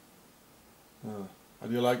 How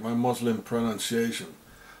do you like my Muslim pronunciation?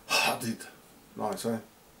 Hadith. Nice, eh?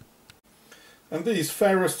 And these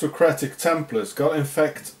aristocratic Templars got in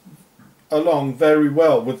fact along very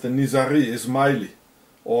well with the Nizari Ismaili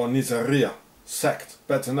or Nizariya sect,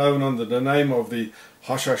 better known under the name of the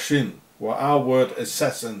Hashashin, where our word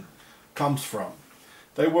assassin comes from.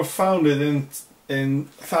 They were founded in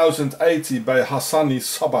 1080 by Hassani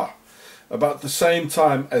Sabah, about the same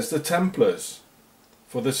time as the Templars.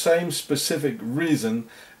 For the same specific reason,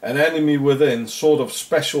 an enemy within, sort of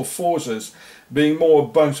special forces, being more a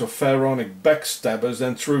bunch of pharaonic backstabbers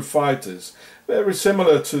than true fighters, very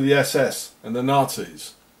similar to the SS and the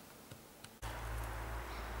Nazis.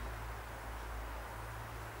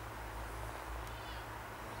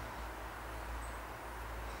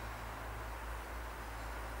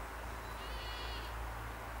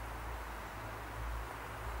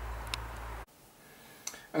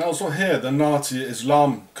 And also here the Nazi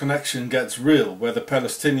Islam connection gets real, where the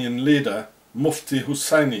Palestinian leader Mufti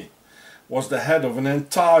Husseini was the head of an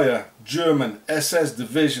entire German SS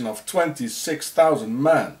division of 26,000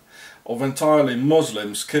 men, of entirely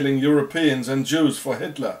Muslims killing Europeans and Jews for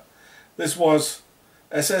Hitler. This was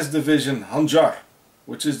SS Division Hanjar,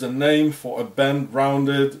 which is the name for a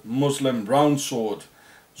bent-rounded Muslim round sword,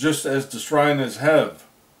 just as the Shriners have.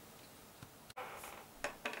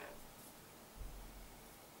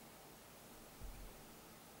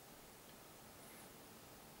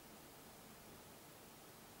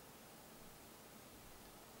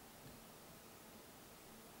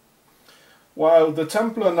 While the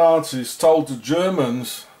Templar Nazis told the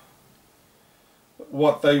Germans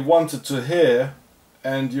what they wanted to hear,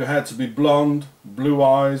 and you had to be blonde,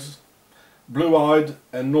 blue-eyed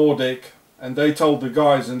and Nordic, and they told the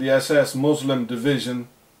guys in the SS Muslim division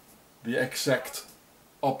the exact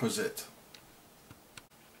opposite.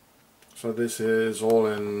 So this is all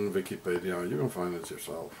in Wikipedia, you can find it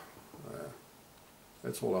yourself.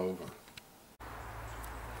 It's all over.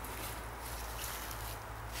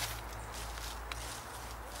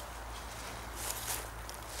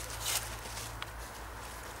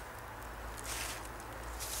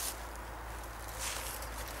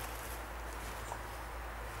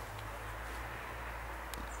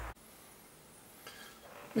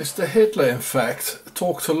 Mr. Hitler, in fact,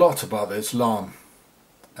 talked a lot about Islam,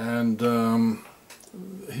 and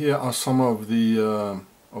here are some of the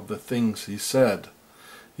things he said.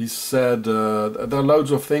 He said, there are loads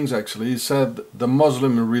of things actually. He said the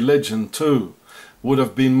Muslim religion too would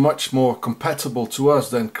have been much more compatible to us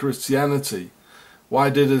than Christianity. Why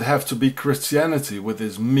did it have to be Christianity with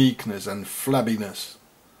its meekness and flabbiness?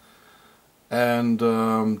 And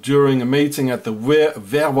during a meeting at the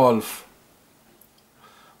Werwolf,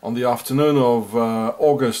 on the afternoon of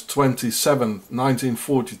August 27th,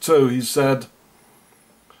 1942, he said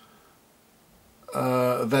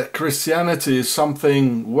that Christianity is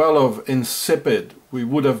something well of insipid. We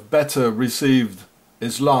would have better received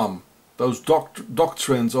Islam. Those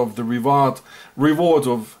doctrines of the reward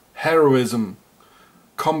of heroism,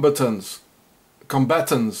 combatants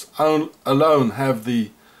alone have the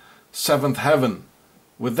seventh heaven.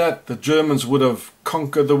 With that, the Germans would have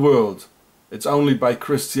conquered the world. It's only by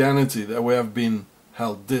Christianity that we have been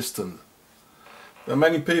held distant. There are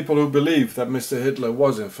many people who believe that Mr. Hitler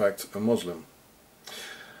was in fact a Muslim.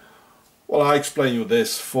 Well, I explain you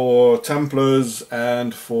this. For Templars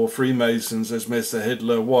and for Freemasons, as Mr.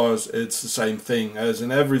 Hitler was, it's the same thing. As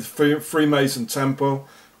in every Freemason temple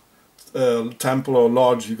or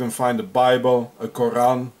lodge, you can find a Bible, a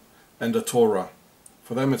Quran and a Torah.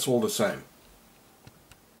 For them it's all the same.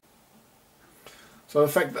 So the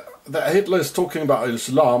fact that Hitler is talking about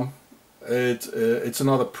Islam, it's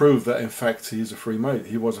another proof that in fact he was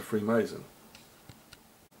a Freemason.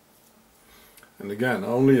 And again,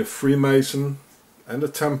 only a Freemason and a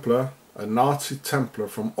Templar, a Nazi Templar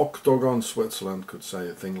from Octagon, Switzerland, could say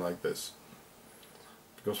a thing like this.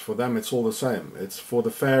 Because for them it's all the same. It's for the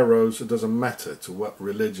pharaohs, it doesn't matter to what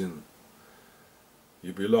religion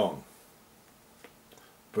you belong.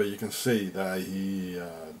 But you can see that he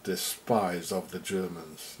despised of the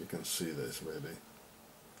Germans. You can see this really.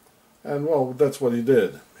 And well, that's what he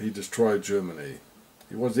did. He destroyed Germany.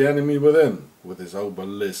 He was the enemy within, with his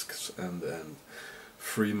obelisks and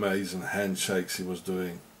Freemason handshakes he was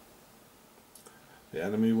doing. The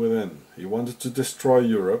enemy within. He wanted to destroy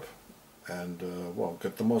Europe and well,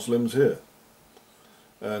 get the Muslims here.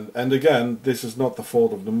 And again, this is not the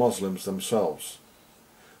fault of the Muslims themselves.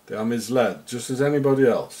 They are misled, just as anybody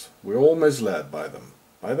else. We're all misled by them.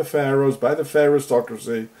 By the pharaohs, by the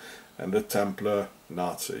aristocracy, and the Templar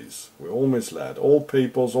Nazis. We're all misled. All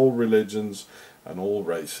peoples, all religions, and all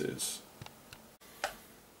races.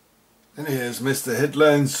 And here's Mr. Hitler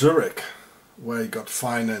in Zurich, where he got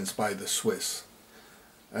financed by the Swiss.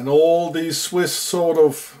 And all these Swiss sort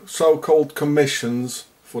of so-called commissions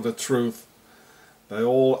for the truth, they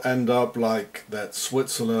all end up like that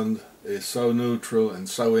Switzerland is so neutral and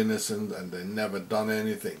so innocent and they never done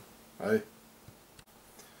anything, right?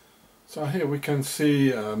 So here we can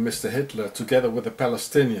see Mr. Hitler together with a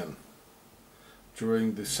Palestinian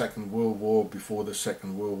during the Second World War, before the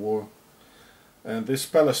Second World War. And this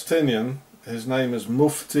Palestinian, his name is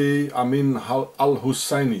Mufti Amin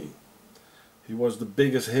al-Husseini. He was the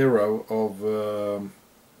biggest hero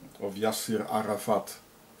of Yasser Arafat.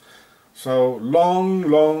 So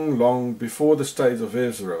long before the State of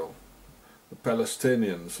Israel, the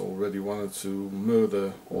Palestinians already wanted to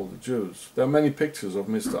murder all the Jews. There are many pictures of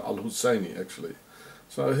Mr. al-Husseini actually.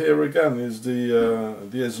 So here again is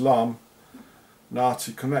the Islam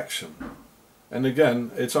Nazi connection. And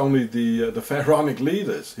again, it's only the pharaonic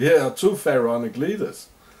leaders. Here are two pharaonic leaders.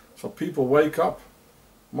 So people wake up.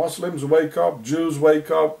 Muslims wake up, Jews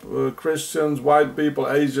wake up, Christians, white people,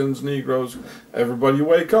 Asians, Negroes, everybody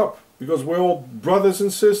wake up. Because we're all brothers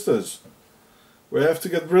and sisters. We have to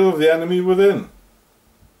get rid of the enemy within.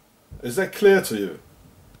 Is that clear to you?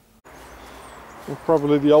 We're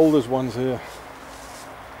probably the oldest ones here.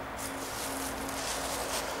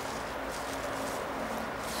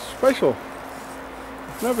 Special.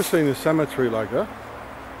 I've never seen a cemetery like that.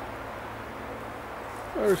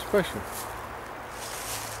 Very special.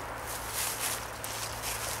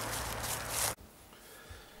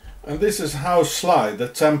 And this is how sly the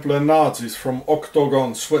Templar Nazis from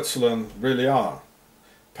Octagon, Switzerland really are.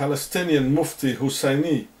 Palestinian Mufti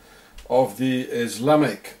Husseini of the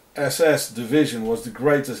Islamic SS division was the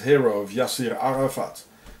greatest hero of Yasser Arafat,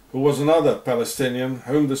 who was another Palestinian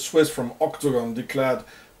whom the Swiss from Octagon declared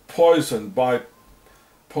poisoned by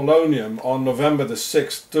polonium on November the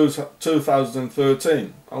 6th,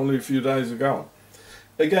 2013, only a few days ago.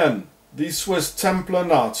 Again, these Swiss Templar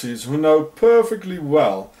Nazis who know perfectly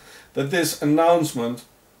well that this announcement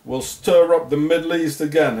will stir up the Middle East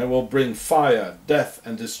again and will bring fire, death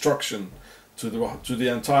and destruction to the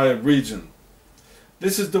entire region.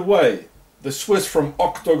 This is the way the Swiss from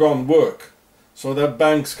Octagon work, so their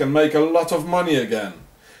banks can make a lot of money again.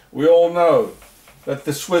 We all know that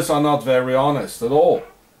the Swiss are not very honest at all,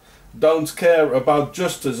 don't care about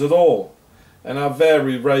justice at all, and are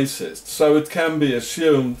very racist, so it can be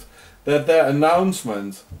assumed that their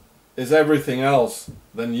announcement is everything else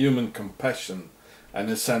than human compassion and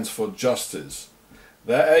a sense for justice.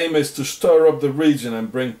 Their aim is to stir up the region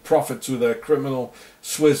and bring profit to their criminal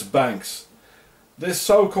Swiss banks. This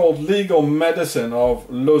so-called legal medicine of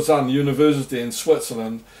Lausanne University in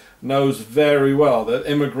Switzerland knows very well that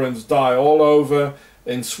immigrants die all over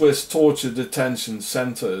in Swiss torture detention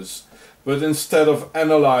centers, but instead of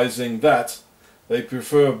analyzing that, they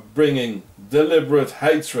prefer bringing deliberate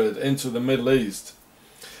hatred into the Middle East.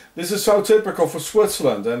 This is so typical for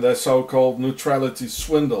Switzerland and their so-called neutrality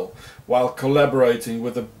swindle, while collaborating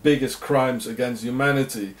with the biggest crimes against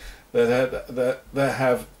humanity that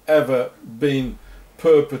have ever been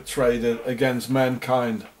perpetrated against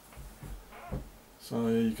mankind. So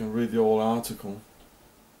here you can read the whole article.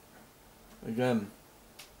 Again,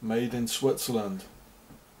 made in Switzerland.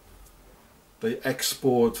 They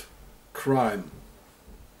export crime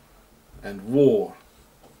and war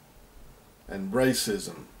and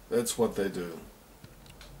racism. That's what they do.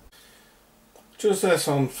 Just as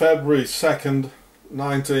on February 2nd,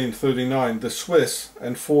 1939, the Swiss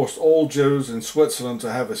enforced all Jews in Switzerland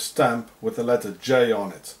to have a stamp with the letter J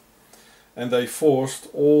on it. And they forced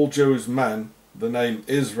all Jewish men the name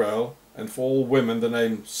Israel, and for all women the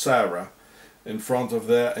name Sarah, in front of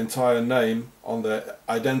their entire name on their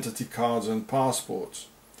identity cards and passports.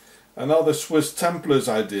 Another Swiss Templars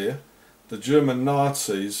idea, the German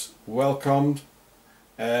Nazis welcomed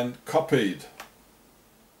and copied.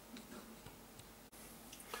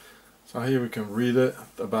 So here we can read it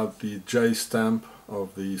about the J stamp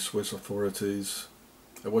of the Swiss authorities.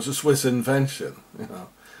 It was a Swiss invention, you know,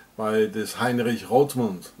 by this Heinrich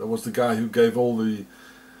Rothmund. That was the guy who gave all the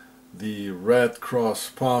Red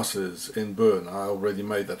Cross passes in Bern. I already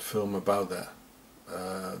made that film about that.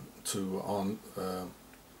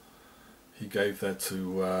 He gave that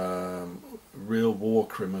to real war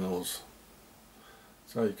criminals.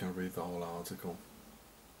 So you can read the whole article.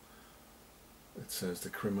 It says the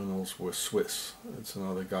criminals were Swiss. It's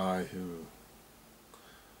another guy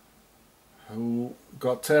who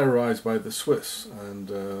got terrorized by the Swiss,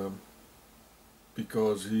 and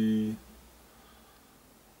because he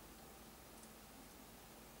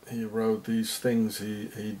wrote these things, he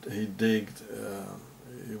digged.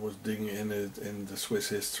 He was digging in it in the Swiss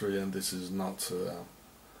history, and this is not.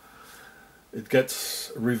 It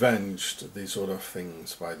gets revenged, these sort of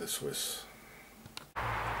things, by the Swiss.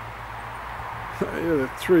 Yeah, the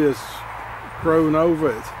tree has grown over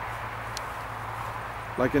it,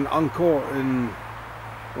 like in Angkor in,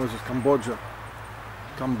 what is it, Cambodia.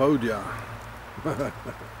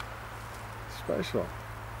 Special.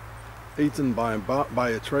 Eaten by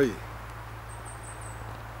a tree.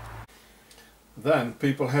 Then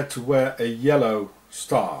people had to wear a yellow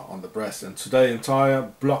star on the breast, and today entire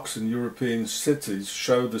blocks in European cities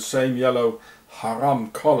show the same yellow haram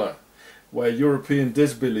collar, where European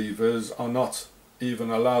disbelievers are not even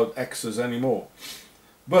allowed access anymore.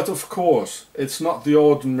 But of course, it's not the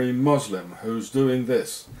ordinary Muslim who's doing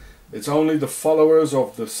this. It's only the followers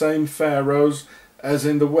of the same pharaohs as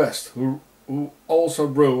in the West, who also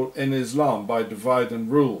rule in Islam by divide and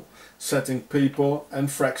rule, setting people and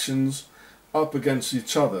fractions up against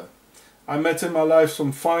each other. I met in my life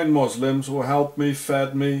some fine Muslims who helped me,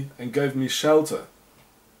 fed me and gave me shelter.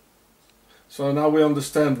 So now we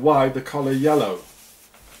understand why the color yellow.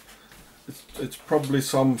 It's probably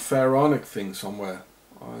some pharaonic thing somewhere.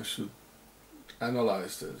 I should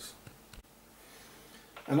analyze this.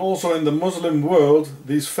 And also in the Muslim world,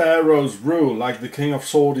 these pharaohs rule like the king of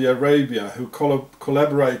Saudi Arabia, who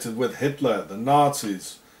collaborated with Hitler, the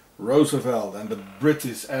Nazis, Roosevelt and the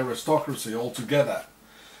British aristocracy all together.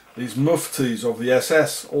 These muftis of the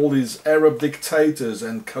SS, all these Arab dictators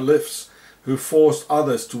and caliphs who forced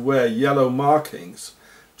others to wear yellow markings,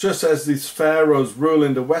 just as these pharaohs rule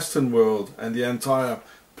in the Western world and the entire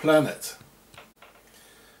planet.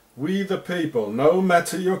 We the people, no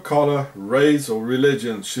matter your color, race or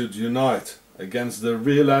religion, should unite against the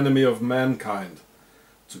real enemy of mankind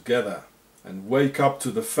together and wake up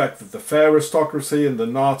to the fact that the fair aristocracy and the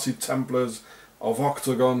Nazi Templars of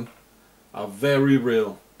Octagon are very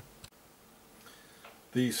real.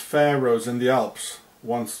 These pharaohs in the Alps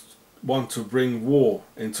want to bring war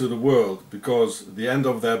into the world because the end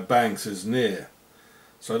of their banks is near.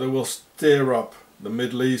 So they will stir up the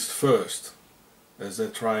Middle East first, as they're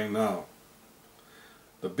trying now.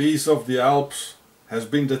 The beast of the Alps has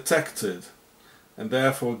been detected and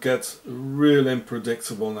therefore gets real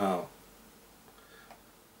unpredictable now.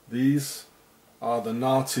 These are the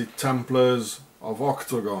Nazi Templars of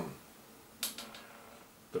Octagon,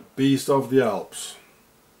 the beast of the Alps.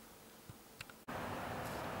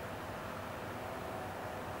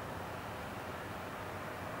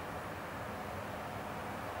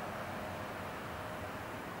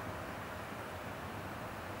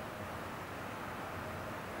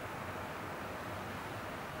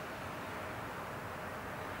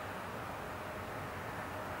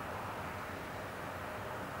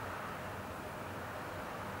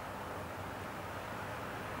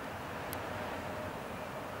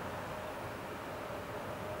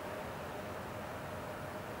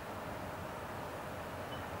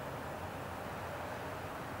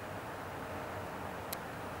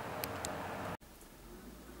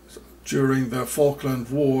 During the Falkland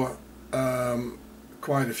War,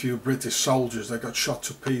 quite a few British soldiers, they got shot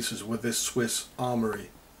to pieces with this Swiss armory.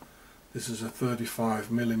 This is a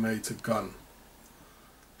 35mm gun,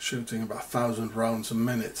 shooting about 1,000 rounds a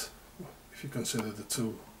minute, if you consider the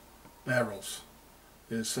two barrels.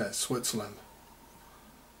 It says Switzerland,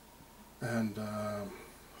 and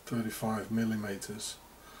 35mm.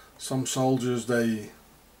 Some soldiers, they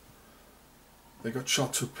got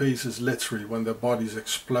shot to pieces literally when their bodies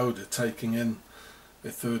exploded, taking in a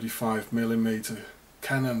 35mm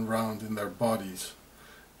cannon round in their bodies,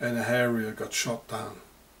 and a Harrier got shot down.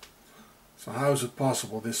 So how is it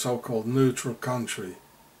possible this so-called neutral country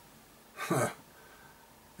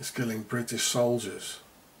is killing British soldiers?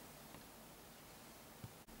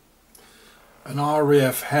 An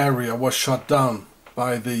RAF Harrier was shot down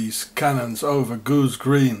by these cannons over Goose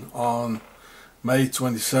Green on May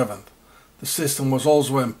 27th. The system was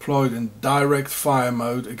also employed in direct fire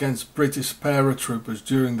mode against British paratroopers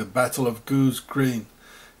during the Battle of Goose Green,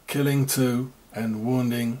 killing 2 and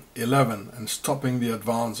wounding 11 and stopping the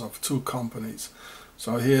advance of 2 companies.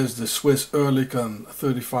 So here's the Swiss Oerlikon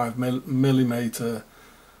 35mm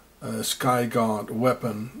Skyguard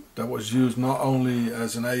weapon that was used not only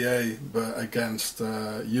as an AA but against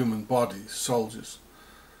human bodies, soldiers.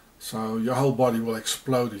 So your whole body will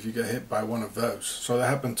explode if you get hit by one of those. So that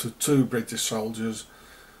happened to 2 British soldiers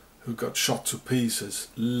who got shot to pieces,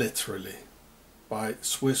 literally, by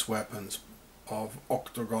Swiss weapons of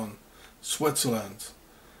Octagon, Switzerland,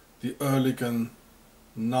 the Oerlikon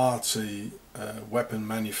Nazi weapon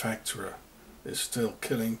manufacturer is still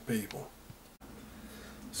killing people.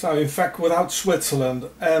 So in fact, without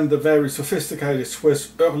Switzerland and the very sophisticated Swiss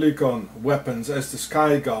Oerlikon weapons as the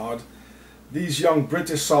Skyguard, these young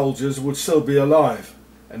British soldiers would still be alive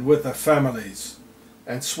and with their families,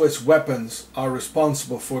 and Swiss weapons are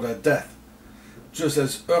responsible for their death, just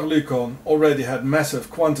as Oerlikon already had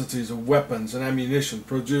massive quantities of weapons and ammunition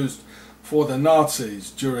produced for the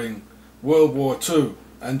Nazis during World War II,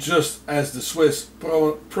 and just as the Swiss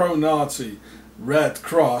pro-Nazi Red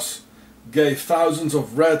Cross gave thousands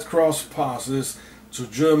of Red Cross passes to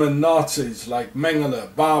German Nazis like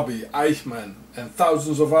Mengele, Barbie, Eichmann and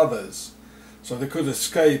thousands of others, so they could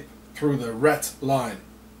escape through the Red Line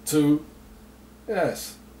to,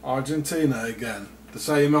 yes, Argentina again. The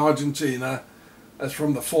same Argentina as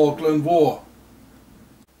from the Falkland War.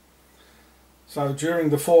 So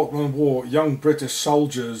during the Falkland War, young British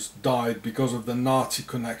soldiers died because of the Nazi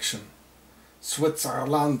connection.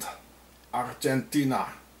 Switzerland, Argentina,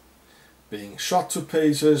 being shot to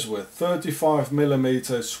pieces with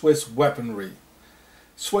 35mm Swiss weaponry.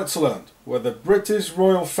 Switzerland, where the British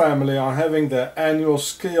royal family are having their annual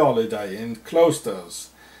ski holiday in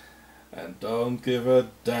cloisters and don't give a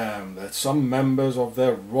damn that some members of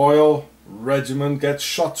their royal regiment get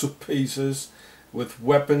shot to pieces with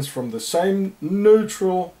weapons from the same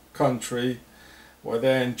neutral country where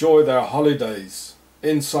they enjoy their holidays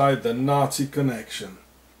inside the Nazi connection.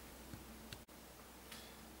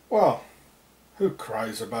 Well, who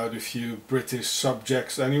cries about a few British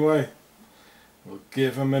subjects anyway? We'll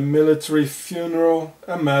give them a military funeral,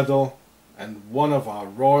 a medal, and one of our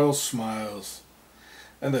royal smiles,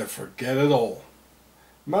 and they'll forget it all.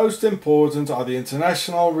 Most important are the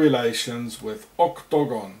international relations with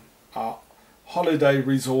Octagon, our holiday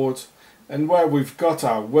resort, and where we've got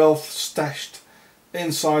our wealth stashed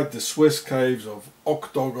inside the Swiss caves of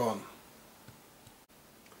Octagon.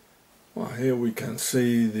 Well, here we can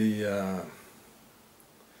see the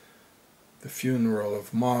funeral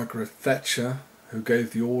of Margaret Thatcher, who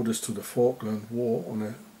gave the orders to the Falkland War on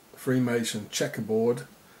a Freemason checkerboard,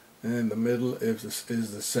 and in the middle is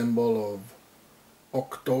the symbol of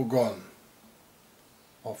Octagon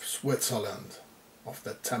of Switzerland, of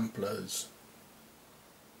the Templars.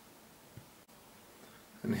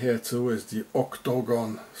 And here too is the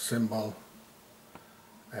Octagon symbol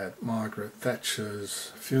at Margaret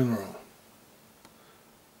Thatcher's funeral.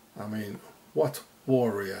 I mean, what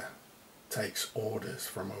warrior takes orders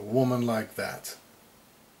from a woman like that?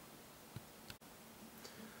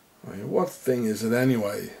 I mean, what thing is it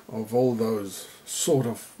anyway, of all those sort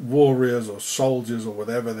of warriors or soldiers or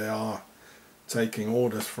whatever they are, taking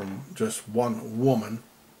orders from just one woman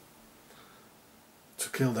to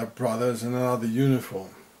kill their brothers in another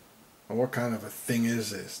uniform? And what kind of a thing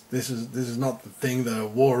is this? This is not the thing that a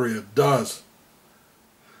warrior does.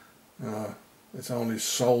 It's only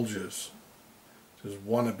soldiers, just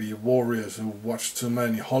wannabe warriors who watch too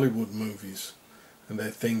many Hollywood movies and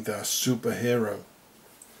they think they're a superhero.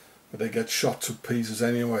 But they get shot to pieces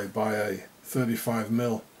anyway by a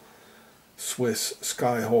 35mm Swiss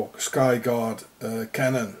Skyguard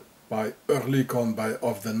cannon by Oerlikon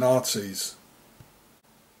of the Nazis.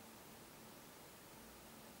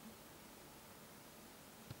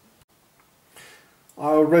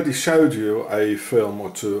 I already showed you a film or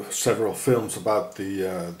two, several films about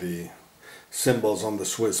the symbols on the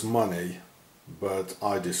Swiss money, but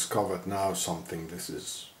I discovered now something. This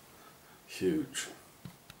is huge.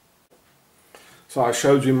 So I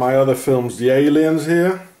showed you my other films, the aliens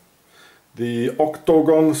here, the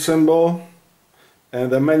Octagon symbol,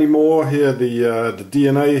 and there are many more here, the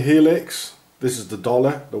DNA helix. This is the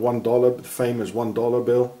dollar, the $1, the famous $1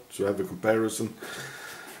 bill, to have a comparison.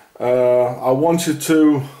 I want you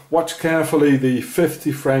to watch carefully the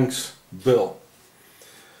 50 francs bill.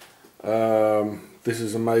 This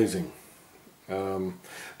is amazing.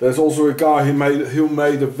 There's also a guy who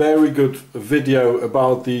made a very good video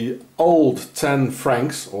about the old 10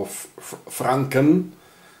 francs or franken,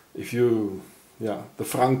 the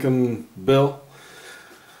franken bill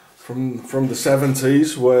from the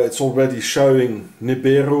 70s, where it's already showing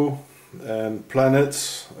Nibiru and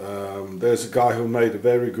planets. There's a guy who made a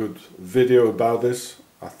very good video about this.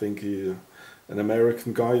 I think he's an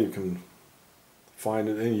American guy. You can find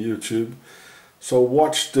it in YouTube. So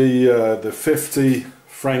watch the 50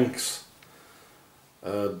 francs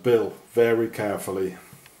bill very carefully.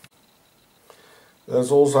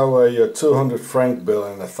 There's also a 200 franc bill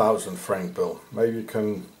and a 1,000 franc bill. Maybe you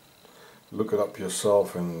can look it up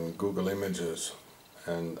yourself in Google Images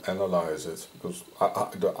and analyze it, because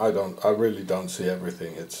I really don't see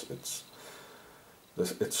everything. It's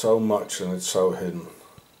so much and it's so hidden.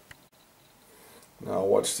 Now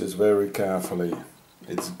watch this very carefully.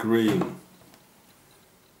 It's green.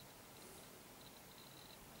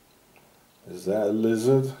 Is that a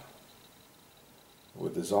lizard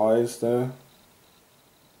with his eyes there?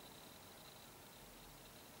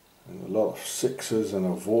 And a lot of sixes and a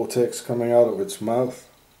vortex coming out of its mouth.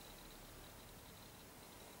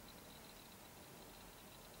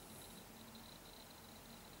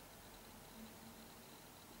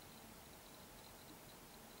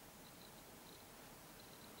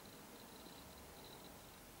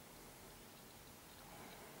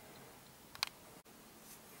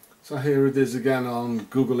 So here it is again on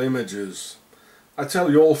Google Images. I tell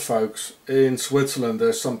you all folks, in Switzerland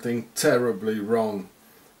there's something terribly wrong,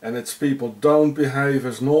 and it's people don't behave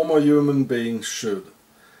as normal human beings should.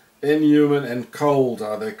 Inhuman and cold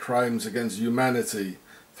are their crimes against humanity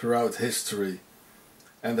throughout history,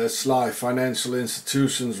 and their sly financial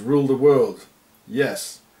institutions rule the world.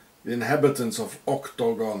 Yes, the inhabitants of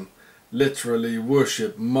Octagon literally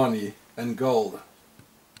worship money and gold.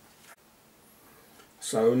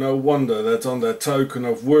 So no wonder that on their token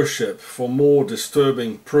of worship for more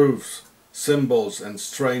disturbing proofs, symbols and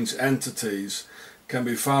strange entities can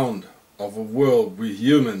be found of a world we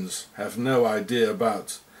humans have no idea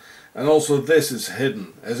about. And also this is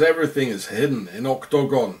hidden, as everything is hidden in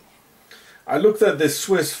Octagon. I looked at this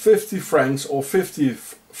Swiss 50 francs or 50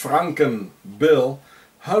 franken bill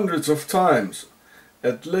hundreds of times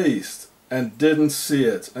at least, and didn't see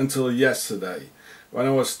it until yesterday, when I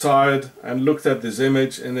was tired and looked at this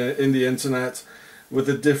image in the internet with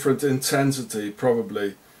a different intensity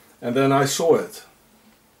probably, and then I saw it.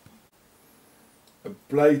 A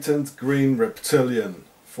blatant green reptilian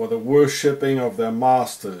for the worshipping of their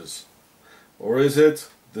masters. Or is it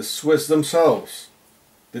the Swiss themselves?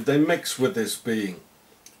 Did they mix with this being?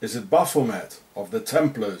 Is it Baphomet of the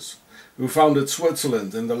Templars, who founded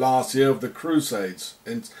Switzerland in the last year of the Crusades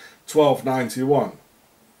in 1291?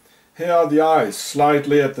 Here are the eyes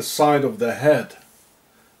slightly at the side of the head.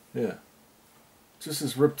 Here. Just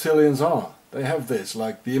as reptilians are. They have this,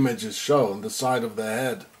 like the images show, on the side of their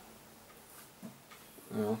head.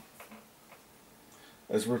 Yeah.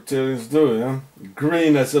 As reptilians do, yeah?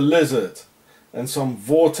 Green as a lizard, and some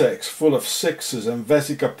vortex full of sixes and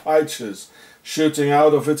vesica pisces shooting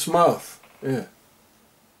out of its mouth. Yeah.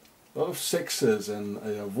 A lot of sixes and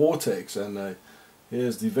a vortex, and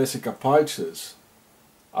here's the vesica pisces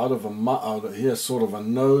out of here's sort of a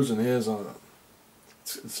nose, and here's a.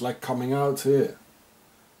 It's like coming out here.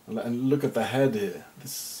 And look at the head here.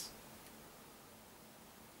 This,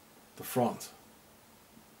 the front.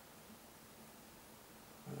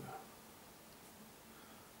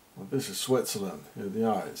 Well, this is Switzerland. Here are the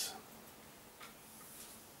eyes.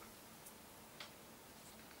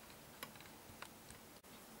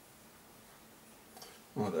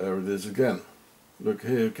 Well, there it is again. Look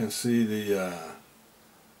here, you can see the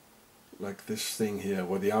like this thing here,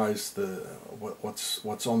 where the eyes,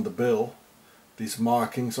 what's on the bill. These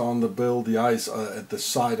markings on the bill, the eyes are at the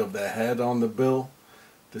side of their head on the bill.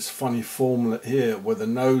 This funny form here, where the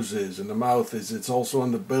nose is and the mouth is, it's also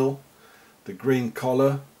on the bill. The green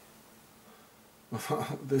collar.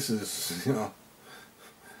 This is, you know,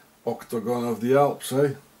 octagon of the Alps,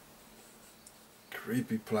 eh?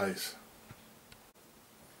 Creepy place.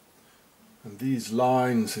 And these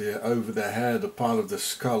lines here over the head, a part of the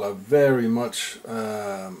skull, are very much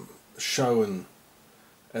shown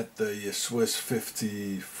at the Swiss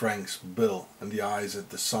 50 francs bill, and the eyes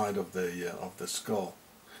at the side of the skull.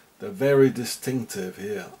 They're very distinctive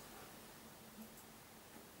here.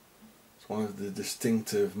 It's one of the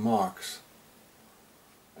distinctive marks,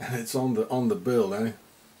 and it's on the bill, eh?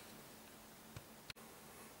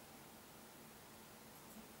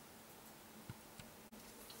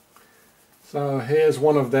 So here's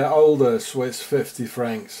one of their older Swiss 50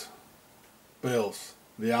 francs bills.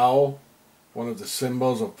 The owl, one of the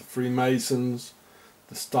symbols of the Freemasons,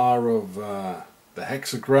 the star of the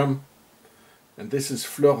hexagram, and this is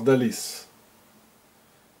fleur de lis,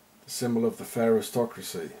 the symbol of the fair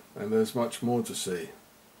aristocracy, and there's much more to see.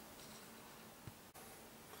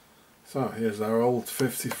 So here's our old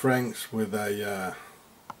 50 francs with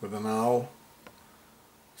an owl,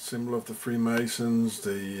 symbol of the Freemasons,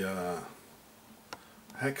 the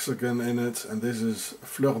hexagon in it, and this is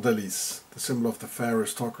fleur de lis, the symbol of the fair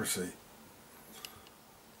aristocracy.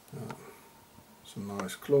 Some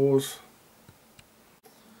nice claws.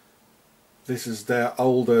 This is their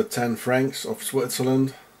older 10 francs of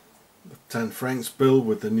Switzerland, the 10 francs bill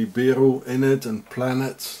with the Nibiru in it and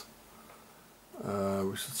planets.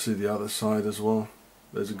 We should see the other side as well.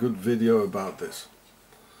 There's a good video about this.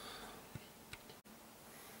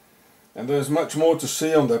 And there's much more to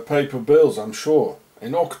see on their paper bills, I'm sure.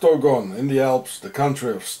 In Octagon, in the Alps, the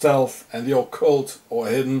country of stealth and the occult, or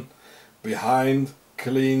hidden behind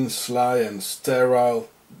clean, sly and sterile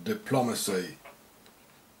diplomacy.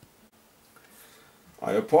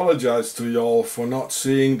 I apologize to y'all for not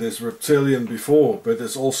seeing this reptilian before, but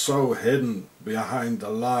it's also hidden behind the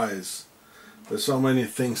lies. There's so many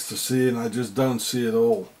things to see and I just don't see it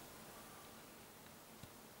all.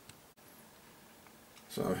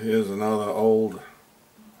 So here's another old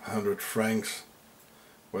 100 francs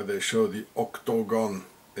where they show the octagon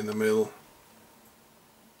in the middle.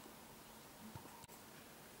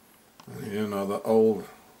 And here another old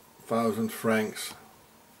 1000 francs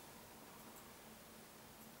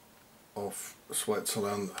of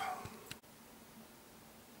Switzerland.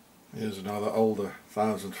 Here's another older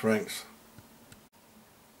 1000 francs.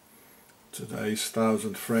 Today's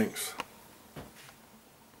 1000 francs.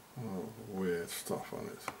 Oh, weird stuff on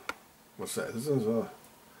it. What's that? This is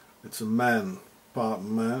it's a man, part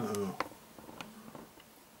man. Oh.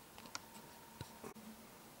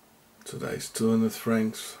 Today's 200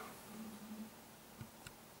 francs.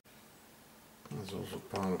 There's also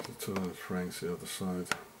part of the 200 francs the other side.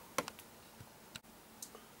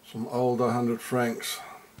 Some older 100 francs.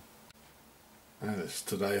 And it's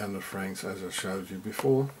today 100 francs as I showed you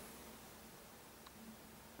before.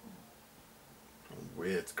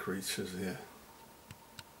 weird creatures here.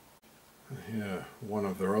 Here, one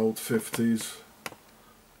of their old 50s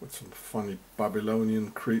with some funny Babylonian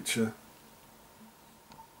creature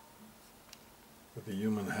with a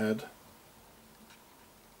human head.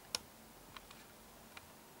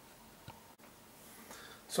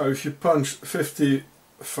 So if you punch 50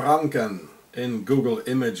 Franken in Google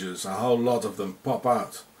Images, a whole lot of them pop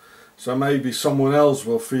out. So maybe someone else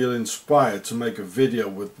will feel inspired to make a video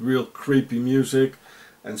with real creepy music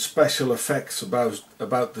and special effects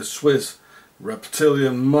about the Swiss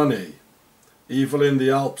reptilian money. Evil in the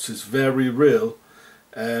Alps is very real,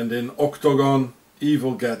 and in Octagon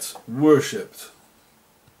evil gets worshipped.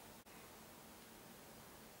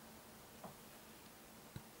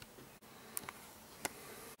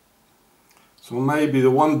 So maybe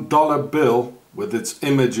the $1 bill with its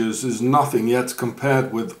images is nothing yet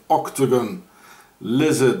compared with Octagon,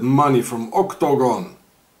 lizard money from Octagon.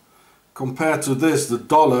 Compared to this, the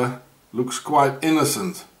dollar looks quite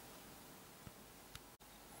innocent.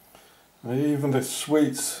 Even the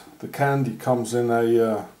sweets, the candy comes in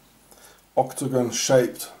a octagon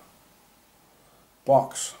shaped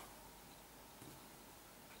box.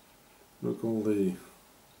 Look, all the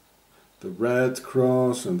red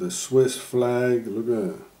cross and the Swiss flag, look at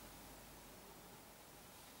it.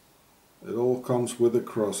 It all comes with a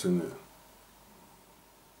cross in it.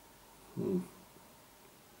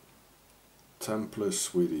 Templar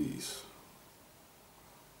sweeties.